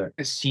lot of the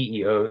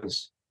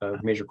CEOs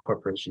of major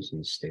corporations in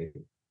the state.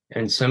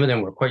 And some of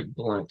them were quite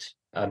blunt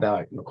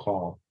about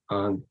McCall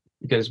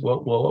because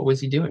what was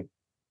he doing?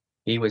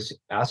 He was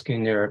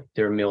asking their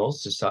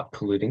mills to stop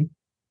polluting.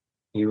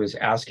 He was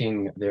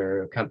asking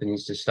their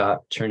companies to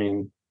stop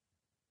turning,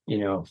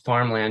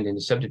 farmland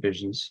into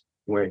subdivisions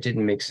where it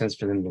didn't make sense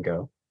for them to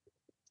go.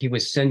 He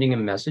was sending a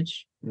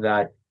message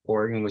that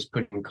Oregon was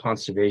putting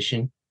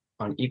conservation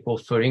on equal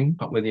footing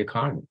with the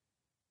economy.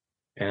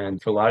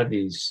 And for a lot of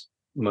these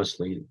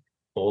mostly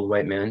old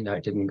white men,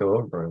 that didn't go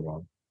over very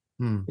well.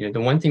 The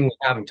one thing we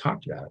haven't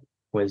talked about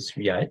was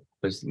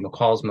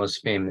McCall's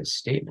most famous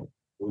statement,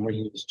 when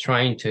he was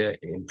trying to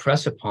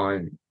impress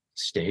upon the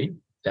state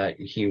that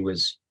he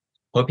was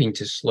hoping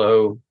to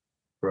slow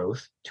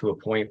growth to a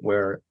point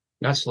where,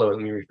 not slow, let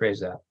me rephrase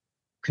that,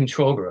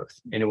 control growth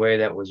in a way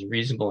that was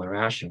reasonable and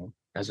rational,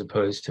 as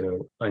opposed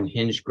to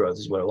unhinged growth,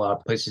 is what a lot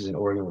of places in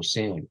Oregon were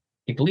seeing.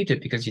 He believed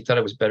it because he thought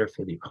it was better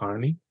for the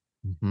economy,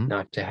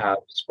 not to have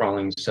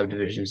sprawling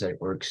subdivisions that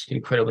were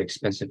incredibly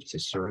expensive to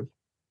serve.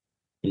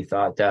 He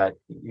thought that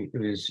it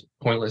was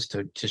pointless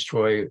to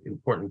destroy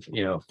important,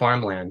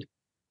 farmland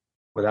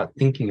without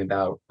thinking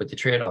about what the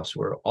trade-offs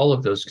were. All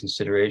of those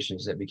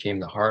considerations that became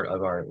the heart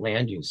of our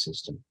land use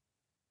system.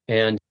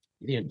 And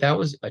that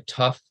was a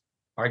tough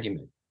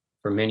argument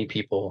for many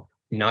people,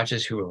 not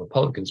just who were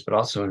Republicans, but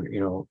also,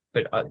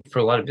 for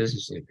a lot of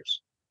business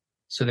leaders.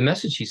 So the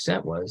message he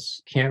sent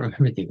was, can't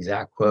remember the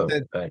exact quote,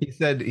 but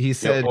he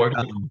said,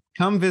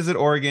 come visit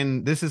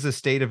Oregon. This is a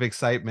state of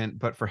excitement,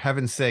 but for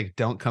heaven's sake,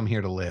 don't come here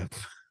to live.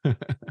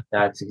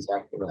 That's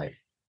exactly right.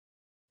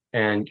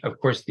 And of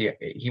course,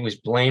 he was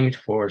blamed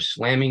for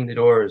slamming the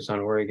doors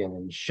on Oregon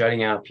and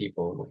shutting out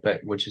people,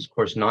 which is, of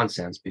course,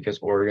 nonsense, because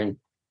Oregon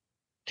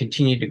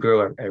continued to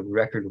grow at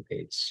record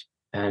rates.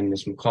 And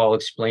as McCall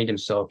explained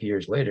himself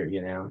years later,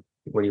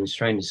 what he was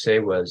trying to say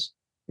was,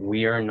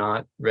 we are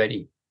not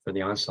ready for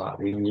the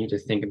onslaught. We need to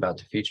think about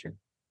the future.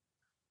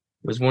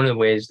 It was one of the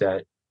ways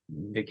that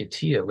Vic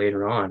Atiyeh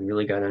later on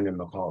really got under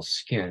McCall's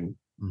skin.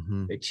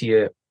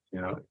 Atiyeh,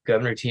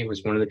 Governor Atiyeh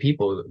was one of the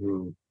people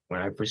who,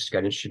 when I first got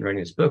interested in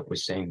writing this book,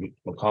 was saying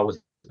McCall was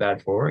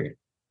bad for Oregon.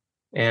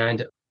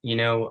 And,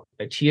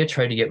 Atiyeh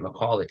tried to get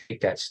McCall to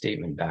take that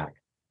statement back.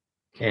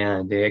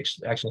 And they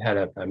actually had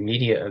a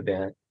media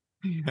event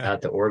at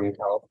the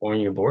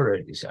Oregon-California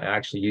border. I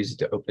actually used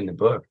it to open the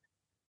book,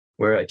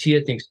 where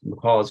Atiyeh thinks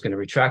McCall is going to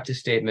retract his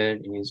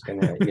statement and he's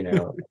going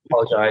to,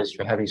 apologize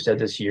for having said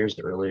this years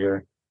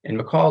earlier. And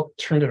McCall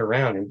turned it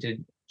around and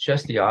did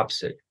just the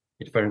opposite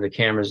in front of the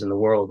cameras in the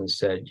world and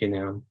said,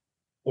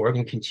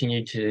 Oregon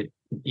continued to,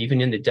 even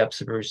in the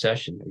depths of a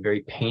recession, a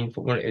very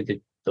painful one.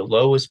 The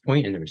lowest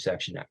point in the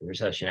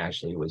recession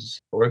actually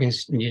was Oregon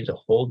needed to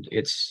hold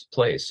its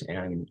place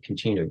and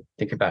continue to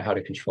think about how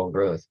to control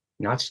growth,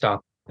 not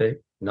stop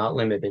it, not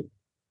limit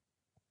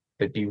it.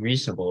 but be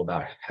reasonable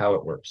about how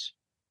it works.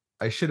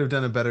 I should have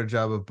done a better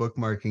job of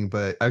bookmarking,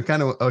 but I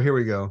kind of, oh, here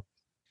we go.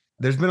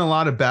 There's been a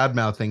lot of bad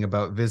mouthing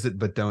about visit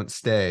but don't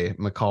stay,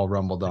 McCall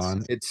rumbled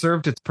on. It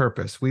served its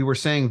purpose. We were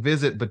saying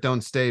visit but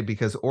don't stay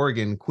because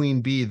Oregon,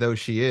 queen bee though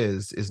she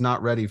is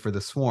not ready for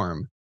the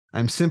swarm.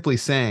 I'm simply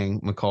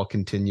saying, McCall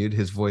continued,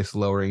 his voice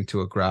lowering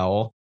to a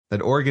growl,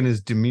 that Oregon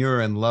is demure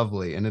and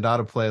lovely, and it ought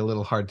to play a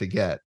little hard to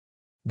get.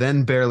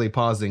 Then, barely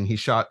pausing, he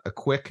shot a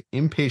quick,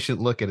 impatient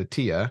look at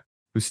Atia,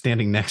 who's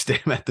standing next to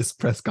him at this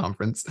press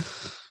conference.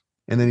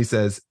 And then he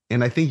says,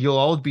 and I think you'll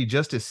all be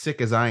just as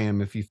sick as I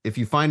am if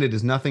you find it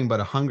is nothing but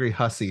a hungry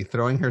hussy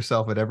throwing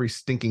herself at every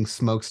stinking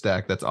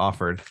smokestack that's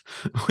offered.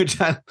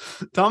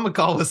 Tom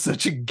McCall was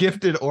such a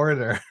gifted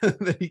orator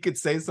that he could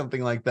say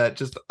something like that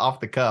just off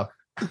the cuff.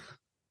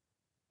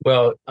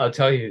 Well, I'll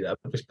tell you, that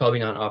was probably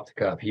not off the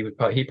cuff. He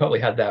probably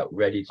had that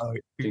ready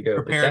to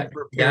go.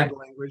 Prepared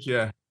language,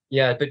 yeah.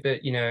 Yeah, but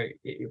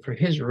for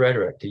his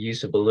rhetoric, the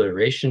use of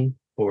alliteration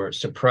for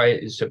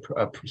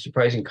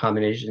surprising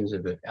combinations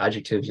of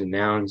adjectives and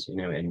nouns,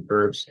 and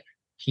verbs,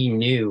 he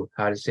knew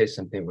how to say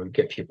something that would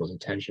get people's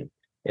attention.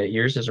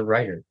 Years as a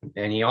writer,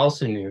 and he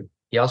also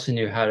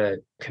knew how to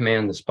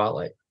command the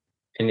spotlight.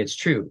 And it's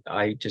true.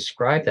 I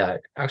described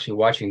that actually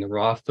watching the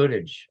raw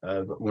footage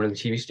of one of the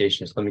TV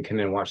stations. Let me come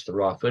in and watch the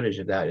raw footage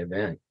of that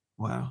event.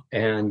 Wow.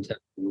 And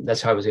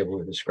that's how I was able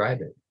to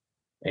describe it.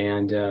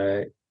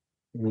 And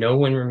no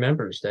one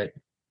remembers that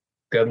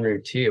Governor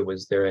Atia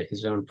was there at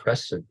his own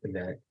press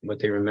event. What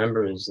they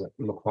remember is that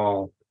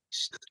McCall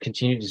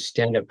continued to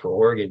stand up for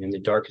Oregon in the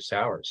darkest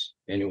hours.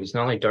 And it was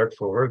not only dark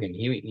for Oregon,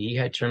 he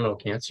had terminal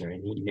cancer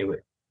and he knew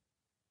it.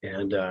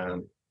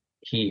 And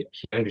he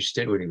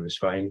understood what he was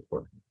fighting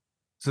for.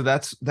 So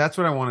that's what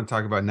I want to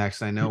talk about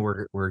next. I know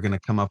we're going to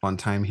come up on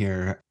time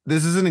here.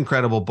 This is an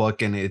incredible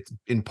book, and it's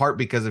in part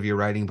because of your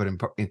writing, but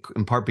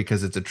in part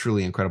because it's a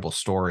truly incredible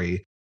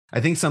story.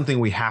 I think something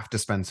we have to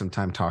spend some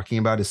time talking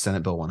about is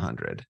Senate Bill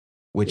 100,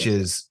 which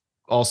is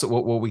also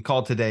what we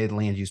call today the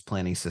land use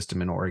planning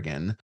system in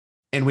Oregon.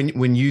 And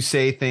when you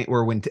say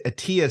when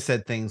Atia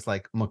said things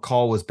like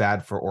McCall was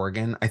bad for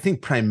Oregon, I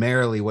think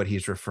primarily what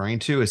he's referring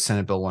to is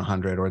Senate Bill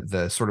 100, or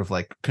the sort of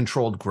like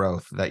controlled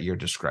growth that you're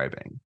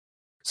describing.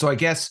 So I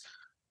guess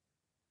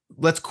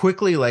let's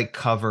quickly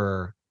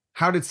cover,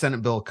 how did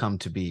Senate Bill come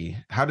to be?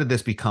 How did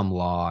this become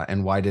law?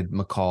 And why did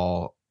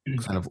McCall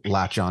kind of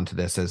latch onto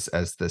this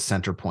as the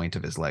center point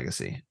of his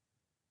legacy?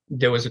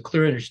 There was a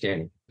clear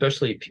understanding,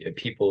 especially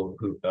people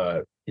who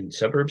in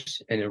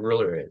suburbs and in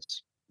rural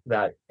areas,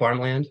 that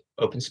farmland,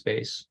 open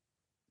space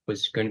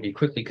was going to be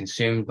quickly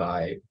consumed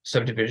by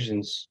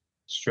subdivisions,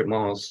 strip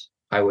malls,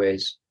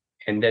 highways,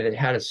 and that it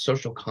had a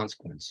social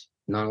consequence.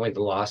 Not only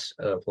the loss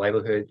of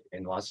livelihood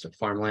and loss of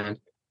farmland,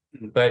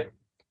 but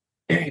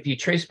if you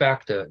trace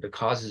back the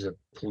causes of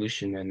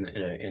pollution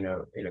in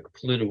a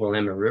polluted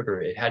Willamette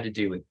River, it had to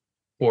do with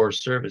poor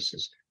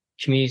services.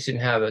 Communities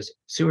didn't have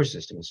sewer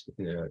systems.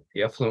 The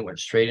effluent went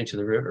straight into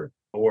the river.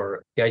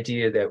 Or the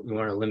idea that we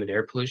want to limit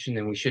air pollution,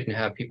 then we shouldn't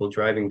have people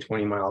driving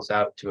 20 miles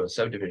out to a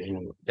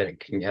subdivision that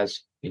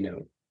has,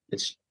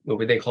 it's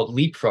what they call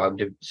leapfrog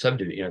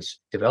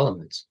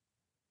developments.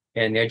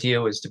 And the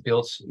idea was to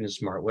build in a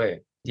smart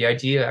way. The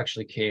idea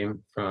actually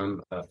came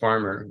from a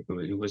farmer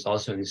who was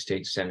also in the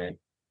state Senate,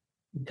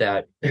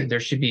 that there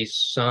should be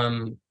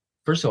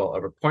first of all,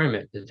 a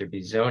requirement that there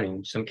be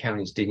zoning. Some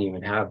counties didn't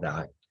even have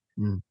that.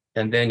 Mm.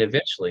 And then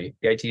eventually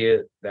the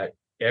idea that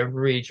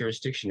every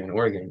jurisdiction in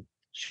Oregon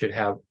should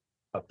have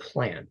a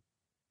plan,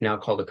 now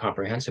called a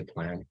comprehensive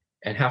plan,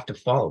 and have to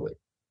follow it.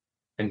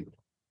 And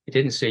it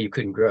didn't say you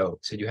couldn't grow.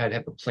 It said you had to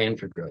have a plan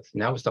for growth.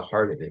 And that was the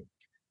heart of it.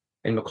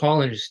 And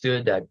McCall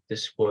understood that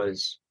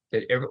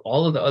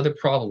all of the other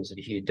problems that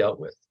he had dealt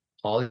with,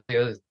 all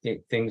the other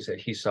things that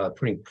he saw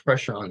putting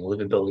pressure on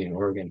livability in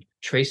Oregon,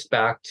 traced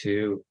back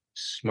to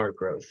smart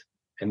growth.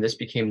 And this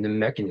became the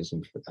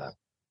mechanism for that.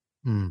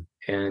 Mm.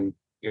 And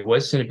it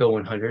was Senate Bill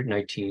 100,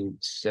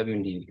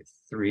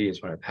 1973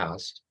 is when it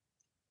passed.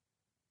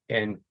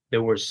 And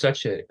there was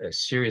such a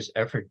serious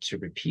effort to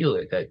repeal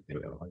it that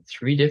on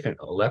 3 different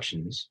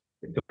elections,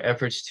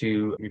 efforts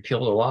to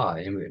repeal the law,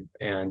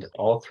 and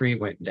all 3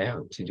 went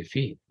down to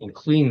defeat,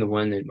 including the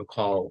one that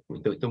McCall,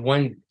 the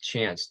one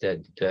chance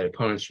that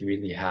opponents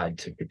really had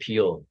to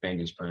repeal land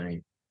use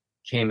planning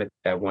came at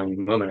that one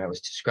moment I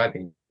was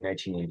describing,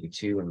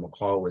 1982, when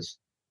McCall was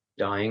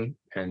dying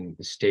and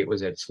the state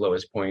was at its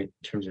lowest point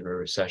in terms of a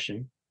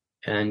recession.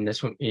 And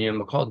that's when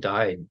McCall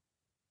died,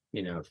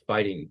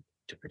 fighting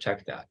to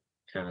protect that.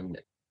 And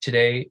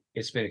today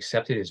it's been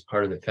accepted as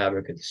part of the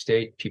fabric of the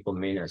state. People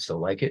may not still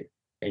like it,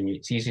 and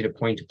it's easy to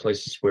point to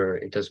places where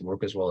it doesn't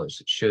work as well as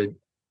it should.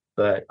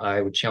 But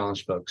I would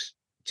challenge folks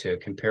to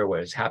compare what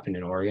has happened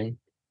in Oregon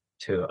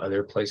to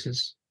other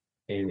places.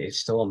 And it's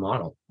still a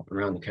model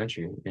around the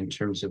country in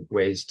terms of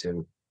ways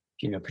to,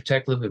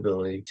 protect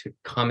livability, to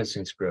common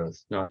sense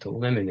growth, not to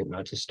limit it,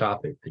 not to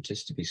stop it, but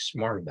just to be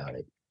smart about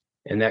it.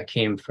 And that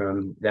came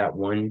from that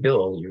one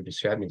bill you're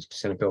describing,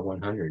 Senate Bill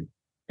 100.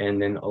 And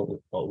then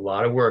a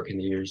lot of work in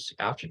the years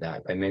after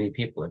that by many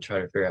people to try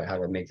to figure out how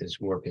to make this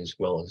work as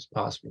well as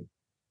possible.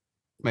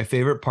 My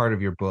favorite part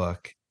of your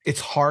book,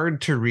 it's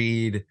hard to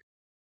read.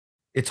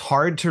 It's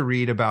hard to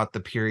read about the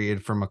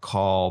period for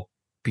McCall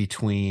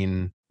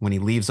between when he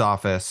leaves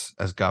office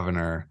as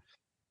governor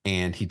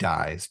and he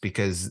dies,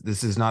 because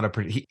this is not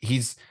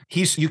he's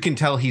you can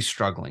tell he's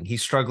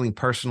struggling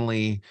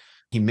personally.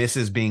 He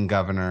misses being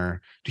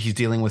governor. He's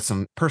dealing with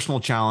some personal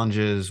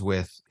challenges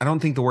with, I don't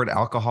think the word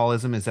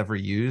alcoholism is ever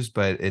used,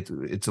 but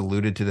it's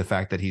alluded to the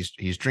fact that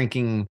he's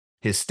drinking.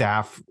 His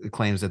staff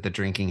claims that the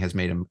drinking has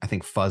made him, I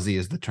think fuzzy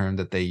is the term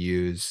that they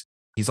use.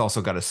 He's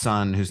also got a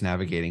son who's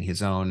navigating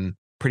his own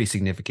pretty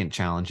significant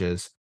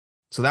challenges.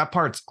 So that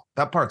part's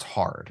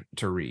hard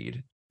to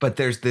read. But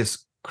there's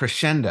this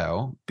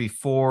crescendo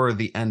before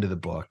the end of the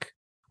book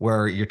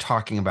where you're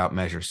talking about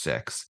Measure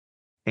 6.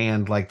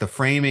 And like the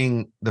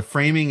framing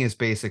is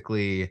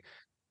basically,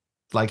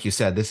 like you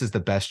said, this is the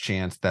best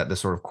chance that the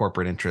sort of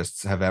corporate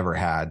interests have ever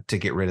had to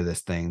get rid of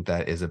this thing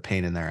that is a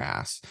pain in their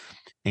ass.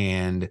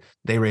 And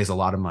they raise a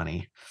lot of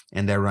money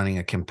and they're running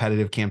a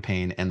competitive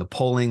campaign, and the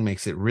polling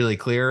makes it really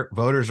clear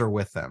voters are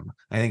with them.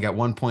 I think at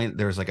one point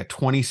there's like a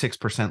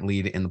 26%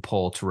 lead in the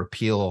poll to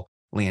repeal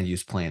land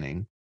use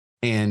planning.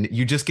 And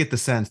you just get the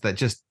sense that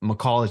just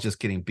McCall is just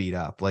getting beat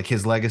up. Like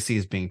his legacy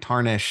is being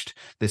tarnished.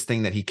 This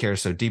thing that he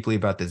cares so deeply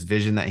about, this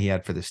vision that he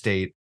had for the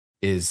state,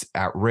 is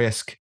at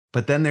risk.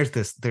 But then there's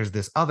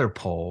this other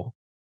poll,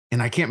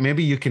 and I can't,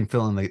 maybe you can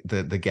fill in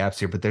the gaps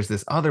here, but there's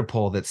this other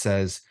poll that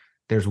says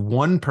there's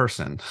one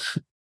person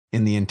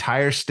in the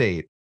entire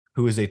state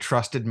who is a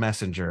trusted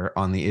messenger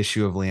on the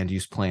issue of land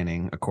use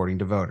planning, according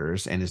to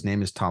voters, and his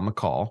name is Tom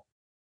McCall.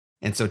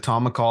 And so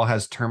Tom McCall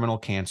has terminal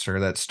cancer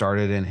that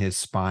started in his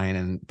spine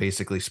and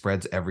basically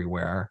spreads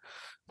everywhere.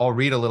 I'll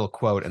read a little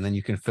quote and then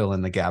you can fill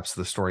in the gaps of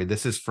the story.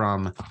 This is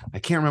from, I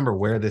can't remember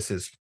where this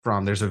is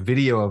from. There's a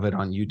video of it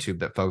on YouTube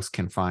that folks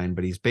can find,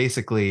 but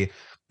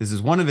this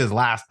is one of his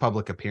last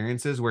public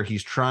appearances where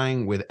he's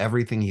trying with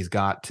everything he's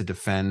got to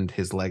defend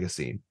his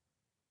legacy.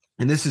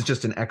 And this is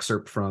just an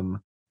excerpt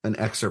from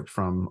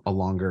a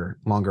longer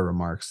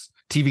remarks.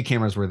 TV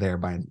cameras were there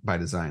by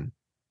design.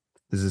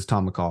 This is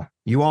Tom McCall.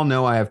 You all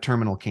know I have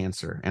terminal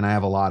cancer, and I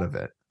have a lot of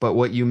it. But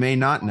what you may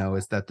not know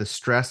is that the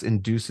stress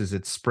induces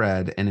its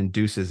spread and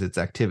induces its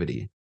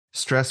activity.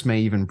 Stress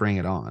may even bring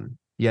it on.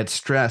 Yet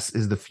stress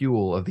is the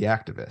fuel of the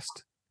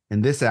activist.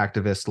 And this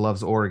activist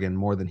loves Oregon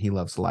more than he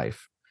loves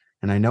life.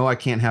 And I know I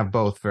can't have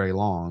both very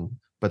long,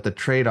 but the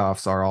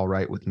trade-offs are all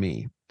right with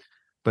me.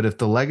 But if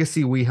the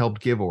legacy we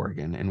helped give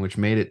Oregon, and which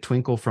made it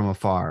twinkle from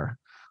afar,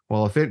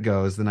 well, if it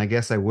goes, then I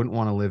guess I wouldn't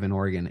want to live in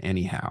Oregon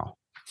anyhow.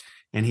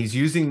 And he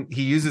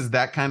uses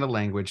that kind of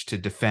language to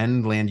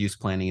defend land use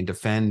planning and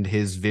defend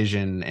his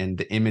vision and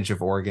the image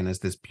of Oregon as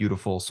this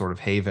beautiful sort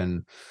of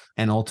haven.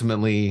 And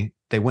ultimately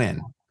they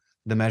win.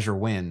 The measure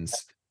wins.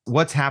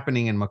 What's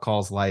happening in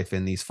McCall's life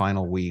in these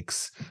final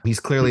weeks? He's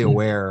clearly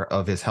aware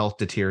of his health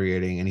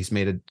deteriorating, and he's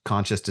made a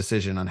conscious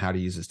decision on how to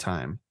use his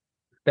time.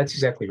 That's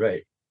exactly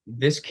right.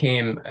 This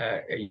came,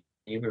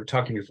 we were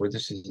talking before,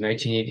 this is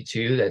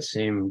 1982, that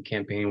same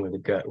campaign where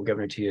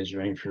Governor Tia is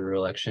running for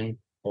re-election.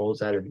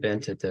 Holds that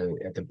event at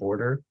the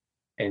border,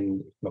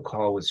 and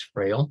McCall was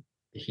frail.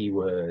 He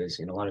was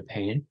in a lot of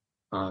pain.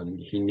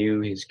 He knew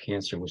his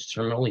cancer was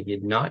terminal. He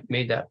had not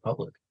made that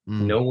public.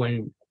 No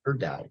one heard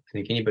that. I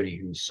think anybody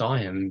who saw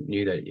him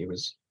knew that he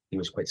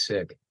was quite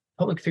sick.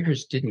 Public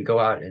figures didn't go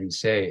out and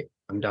say,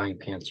 "I'm dying of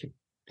cancer."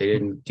 They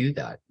didn't do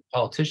that.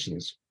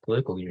 Politicians,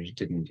 political leaders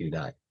didn't do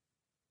that.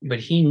 But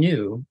he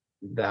knew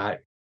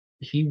that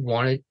he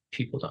wanted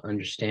people to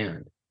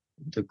understand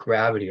the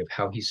gravity of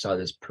how he saw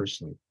this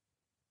personally.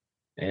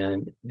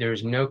 And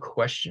there's no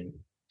question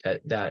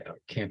that that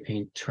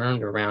campaign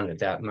turned around at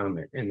that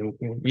moment. And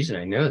the reason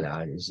I know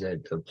that is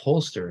that the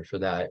pollster for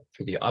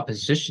the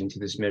opposition to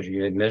this measure,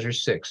 you had Measure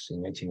 6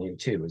 in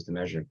 1982 was the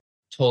measure,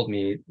 told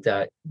me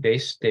that they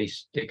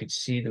could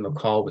see that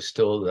McCall was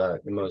still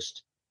the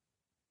most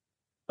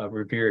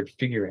revered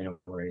figure in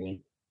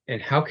Oregon.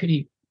 And how could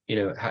he,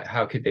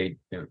 how could they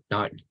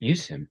not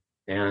use him?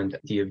 And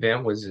the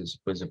event was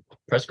a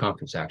press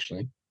conference,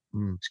 actually.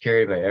 It's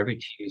carried by every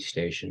TV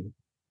station.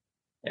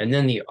 And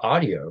then the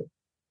audio,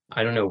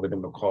 I don't know whether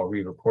McCall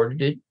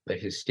re-recorded it, but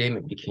his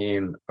statement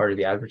became part of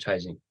the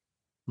advertising.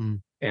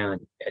 And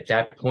at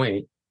that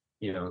point,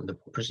 the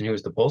person who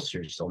was the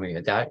pollster told me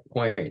at that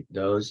point,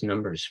 those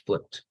numbers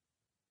flipped.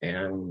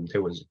 And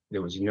there was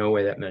no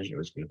way that measure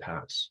was going to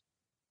pass.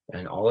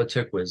 And all it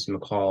took was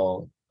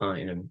McCall,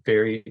 in a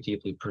very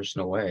deeply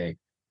personal way,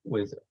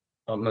 with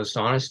utmost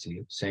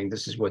honesty, saying,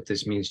 "This is what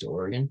this means to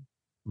Oregon."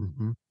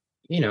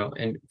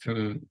 And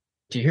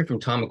to hear from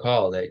Tom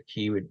McCall that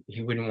he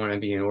wouldn't want to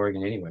be in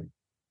Oregon anyway.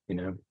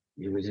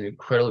 It was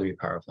incredibly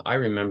powerful. I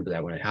remember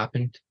that when it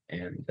happened.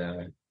 And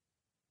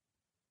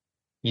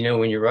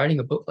when you're writing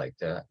a book like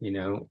that,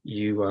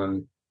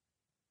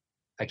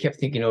 I kept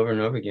thinking over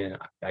and over again,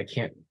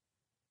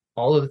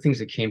 all of the things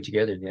that came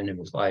together at the end of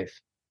his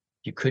life,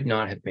 you could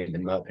not have made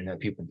them up and have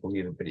people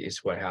believe it, but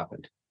it's what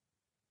happened.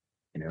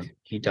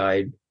 He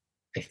died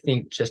I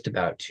think just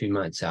about 2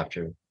 months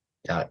after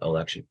that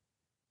election.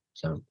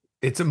 So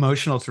it's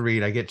emotional to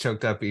read. I get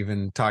choked up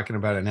even talking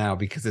about it now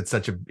because it's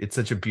such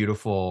a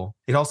beautiful,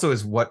 it also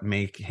is what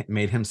made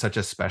him such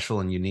a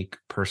special and unique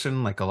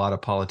person. Like a lot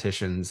of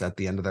politicians at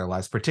the end of their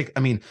lives,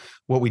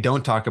 what we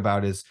don't talk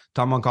about is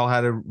Tom McCall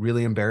had a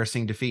really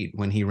embarrassing defeat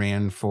when he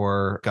ran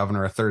for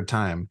governor a third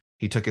time.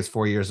 He took his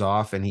 4 years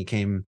off and he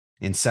came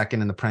in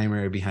second in the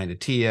primary behind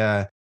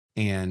Atia.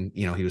 And,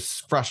 he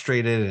was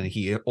frustrated and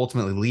he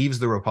ultimately leaves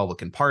the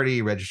Republican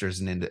Party, registers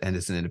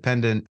as an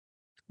independent.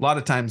 A lot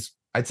of times,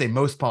 I'd say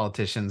most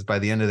politicians by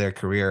the end of their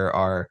career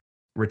are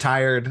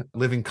retired,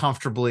 living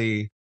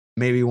comfortably,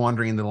 maybe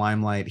wandering in the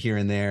limelight here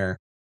and there.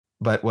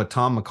 But what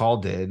Tom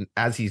McCall did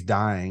as he's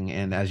dying,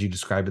 and as you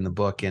describe in the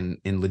book, in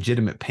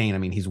legitimate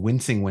pain, he's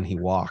wincing when he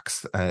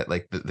walks,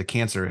 like the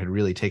cancer had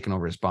really taken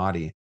over his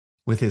body.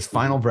 With his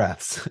final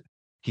breaths,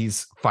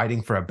 he's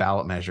fighting for a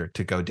ballot measure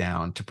to go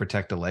down to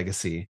protect a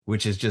legacy,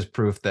 which is just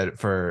proof that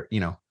for,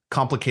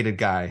 complicated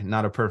guy,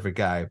 not a perfect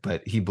guy,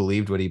 but he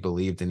believed what he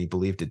believed and he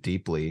believed it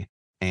deeply.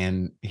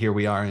 And here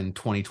we are in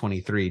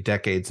 2023,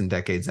 decades and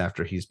decades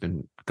after he's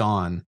been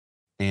gone.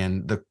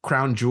 And the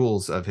crown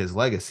jewels of his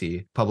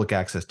legacy, public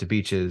access to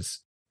beaches,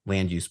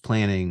 land use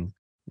planning,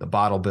 the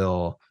bottle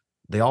bill,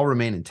 they all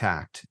remain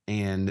intact.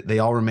 And they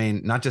all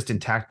remain not just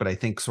intact, but I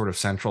think sort of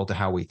central to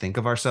how we think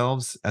of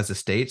ourselves as a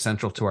state,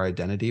 central to our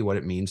identity, what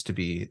it means to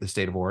be the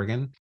state of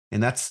Oregon.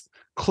 And that's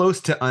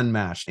close to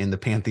unmatched in the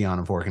pantheon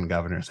of Oregon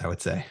governors, I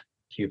would say.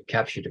 You've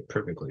captured it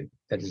perfectly.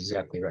 That is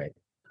exactly right.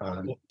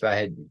 If I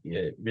had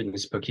written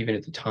this book, even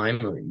at the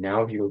time, or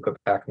now, if you go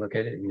back and look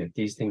at it, and if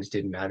these things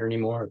didn't matter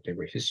anymore, if they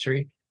were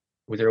history,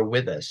 they're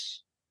with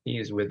us. He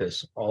is with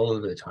us all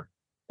of the time.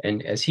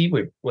 And as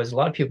a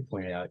lot of people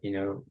pointed out,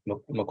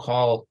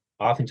 McCall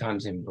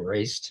oftentimes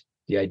embraced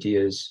the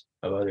ideas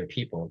of other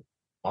people,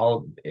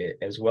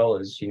 as well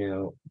as,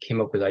 came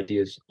up with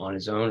ideas on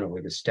his own or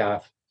with his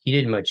staff. He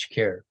didn't much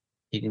care.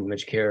 He didn't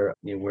much care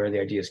where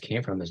the ideas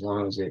came from, as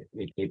long as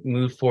it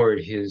moved forward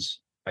his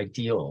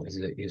ideal,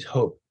 his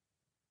hope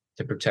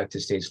to protect the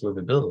state's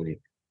livability,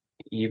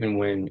 even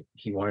when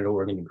he wanted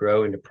Oregon to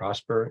grow and to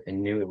prosper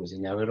and knew it was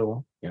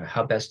inevitable.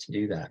 How best to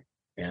do that.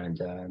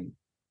 And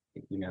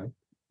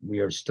we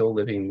are still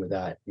living with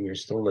that. We are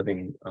still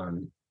living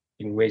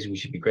in ways we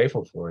should be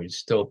grateful for. It's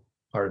still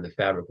part of the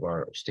fabric of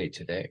our state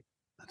today.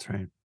 That's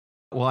right.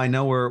 Well, I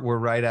know we're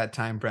right at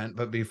time, Brent,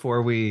 but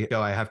before we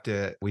go,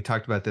 we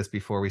talked about this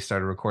before we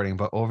started recording,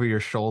 but over your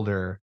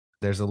shoulder,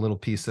 there's a little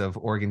piece of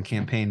Oregon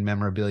campaign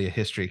memorabilia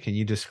history. Can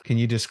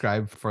you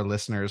describe for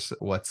listeners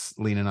what's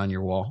leaning on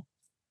your wall?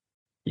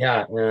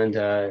 Yeah, and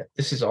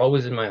this is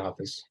always in my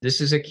office.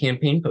 This is a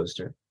campaign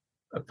poster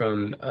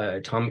from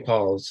Tom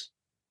McCall's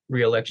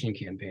re-election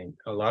campaign.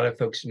 A lot of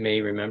folks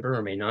may remember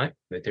or may not,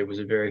 but there was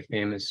a very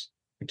famous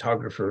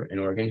photographer in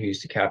Oregon who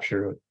used to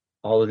capture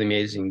all of the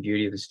amazing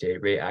beauty of the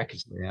state, Ray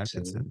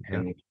Atkinson.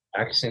 And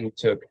Atkinson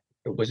took,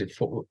 was it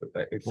four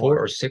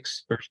or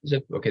six versions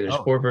of? Okay, there's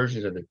 4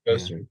 versions of the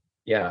poster.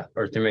 Yeah,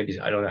 or there may be,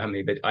 I don't know how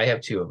many, but I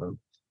have 2 of them.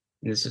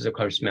 And this is, of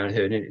course, Mount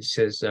Hood, and it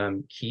says,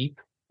 keep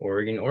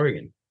Oregon,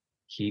 Oregon,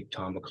 keep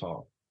Tom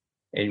McCall.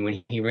 And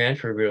when he ran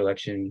for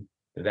re-election,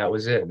 that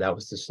was it. That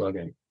was the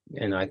slogan.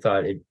 And I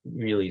thought it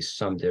really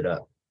summed it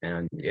up.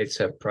 And it's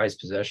a prized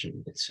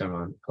possession.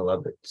 I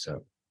love it.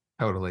 So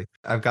totally.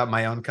 I've got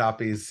my own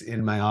copies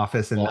in my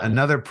office. And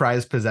another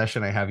prized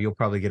possession I have, you'll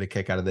probably get a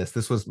kick out of this.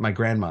 This was my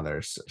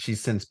grandmother's.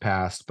 She's since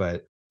passed,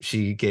 but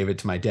she gave it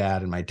to my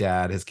dad, and my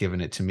dad has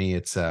given it to me.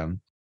 It's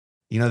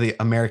the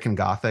American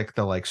Gothic,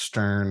 the like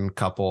stern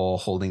couple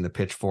holding the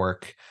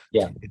pitchfork.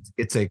 Yeah.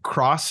 It's a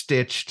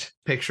cross-stitched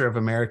picture of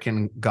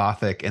American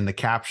Gothic, and the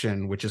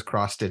caption, which is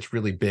cross-stitched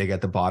really big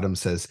at the bottom,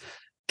 says,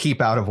 "Keep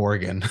out of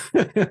Oregon."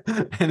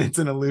 And it's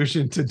an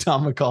allusion to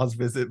Tom McCall's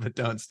visit, but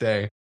don't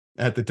stay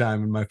at the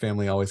time. And my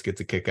family always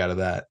gets a kick out of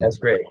that. That's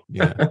great.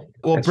 Yeah.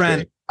 Well, Brent,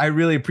 great. I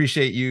really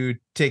appreciate you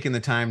taking the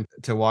time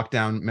to walk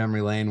down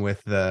memory lane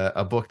with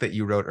a book that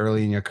you wrote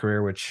early in your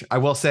career, which I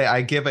will say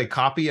I give a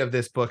copy of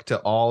this book to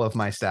all of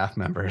my staff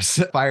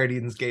members, Fire at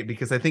Eden's Gate,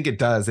 because I think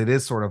it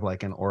is sort of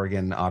like an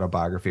Oregon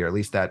autobiography, or at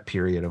least that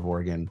period of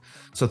Oregon.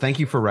 So thank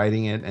you for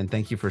writing it, and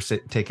thank you for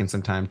taking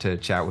some time to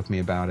chat with me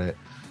about it.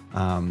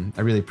 I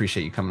really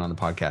appreciate you coming on the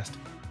podcast.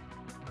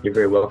 You're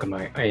very welcome.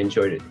 I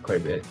enjoyed it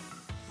quite a bit.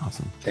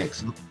 Awesome.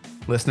 Thanks.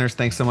 Listeners,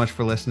 thanks so much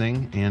for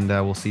listening, and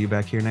we'll see you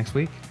back here next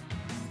week.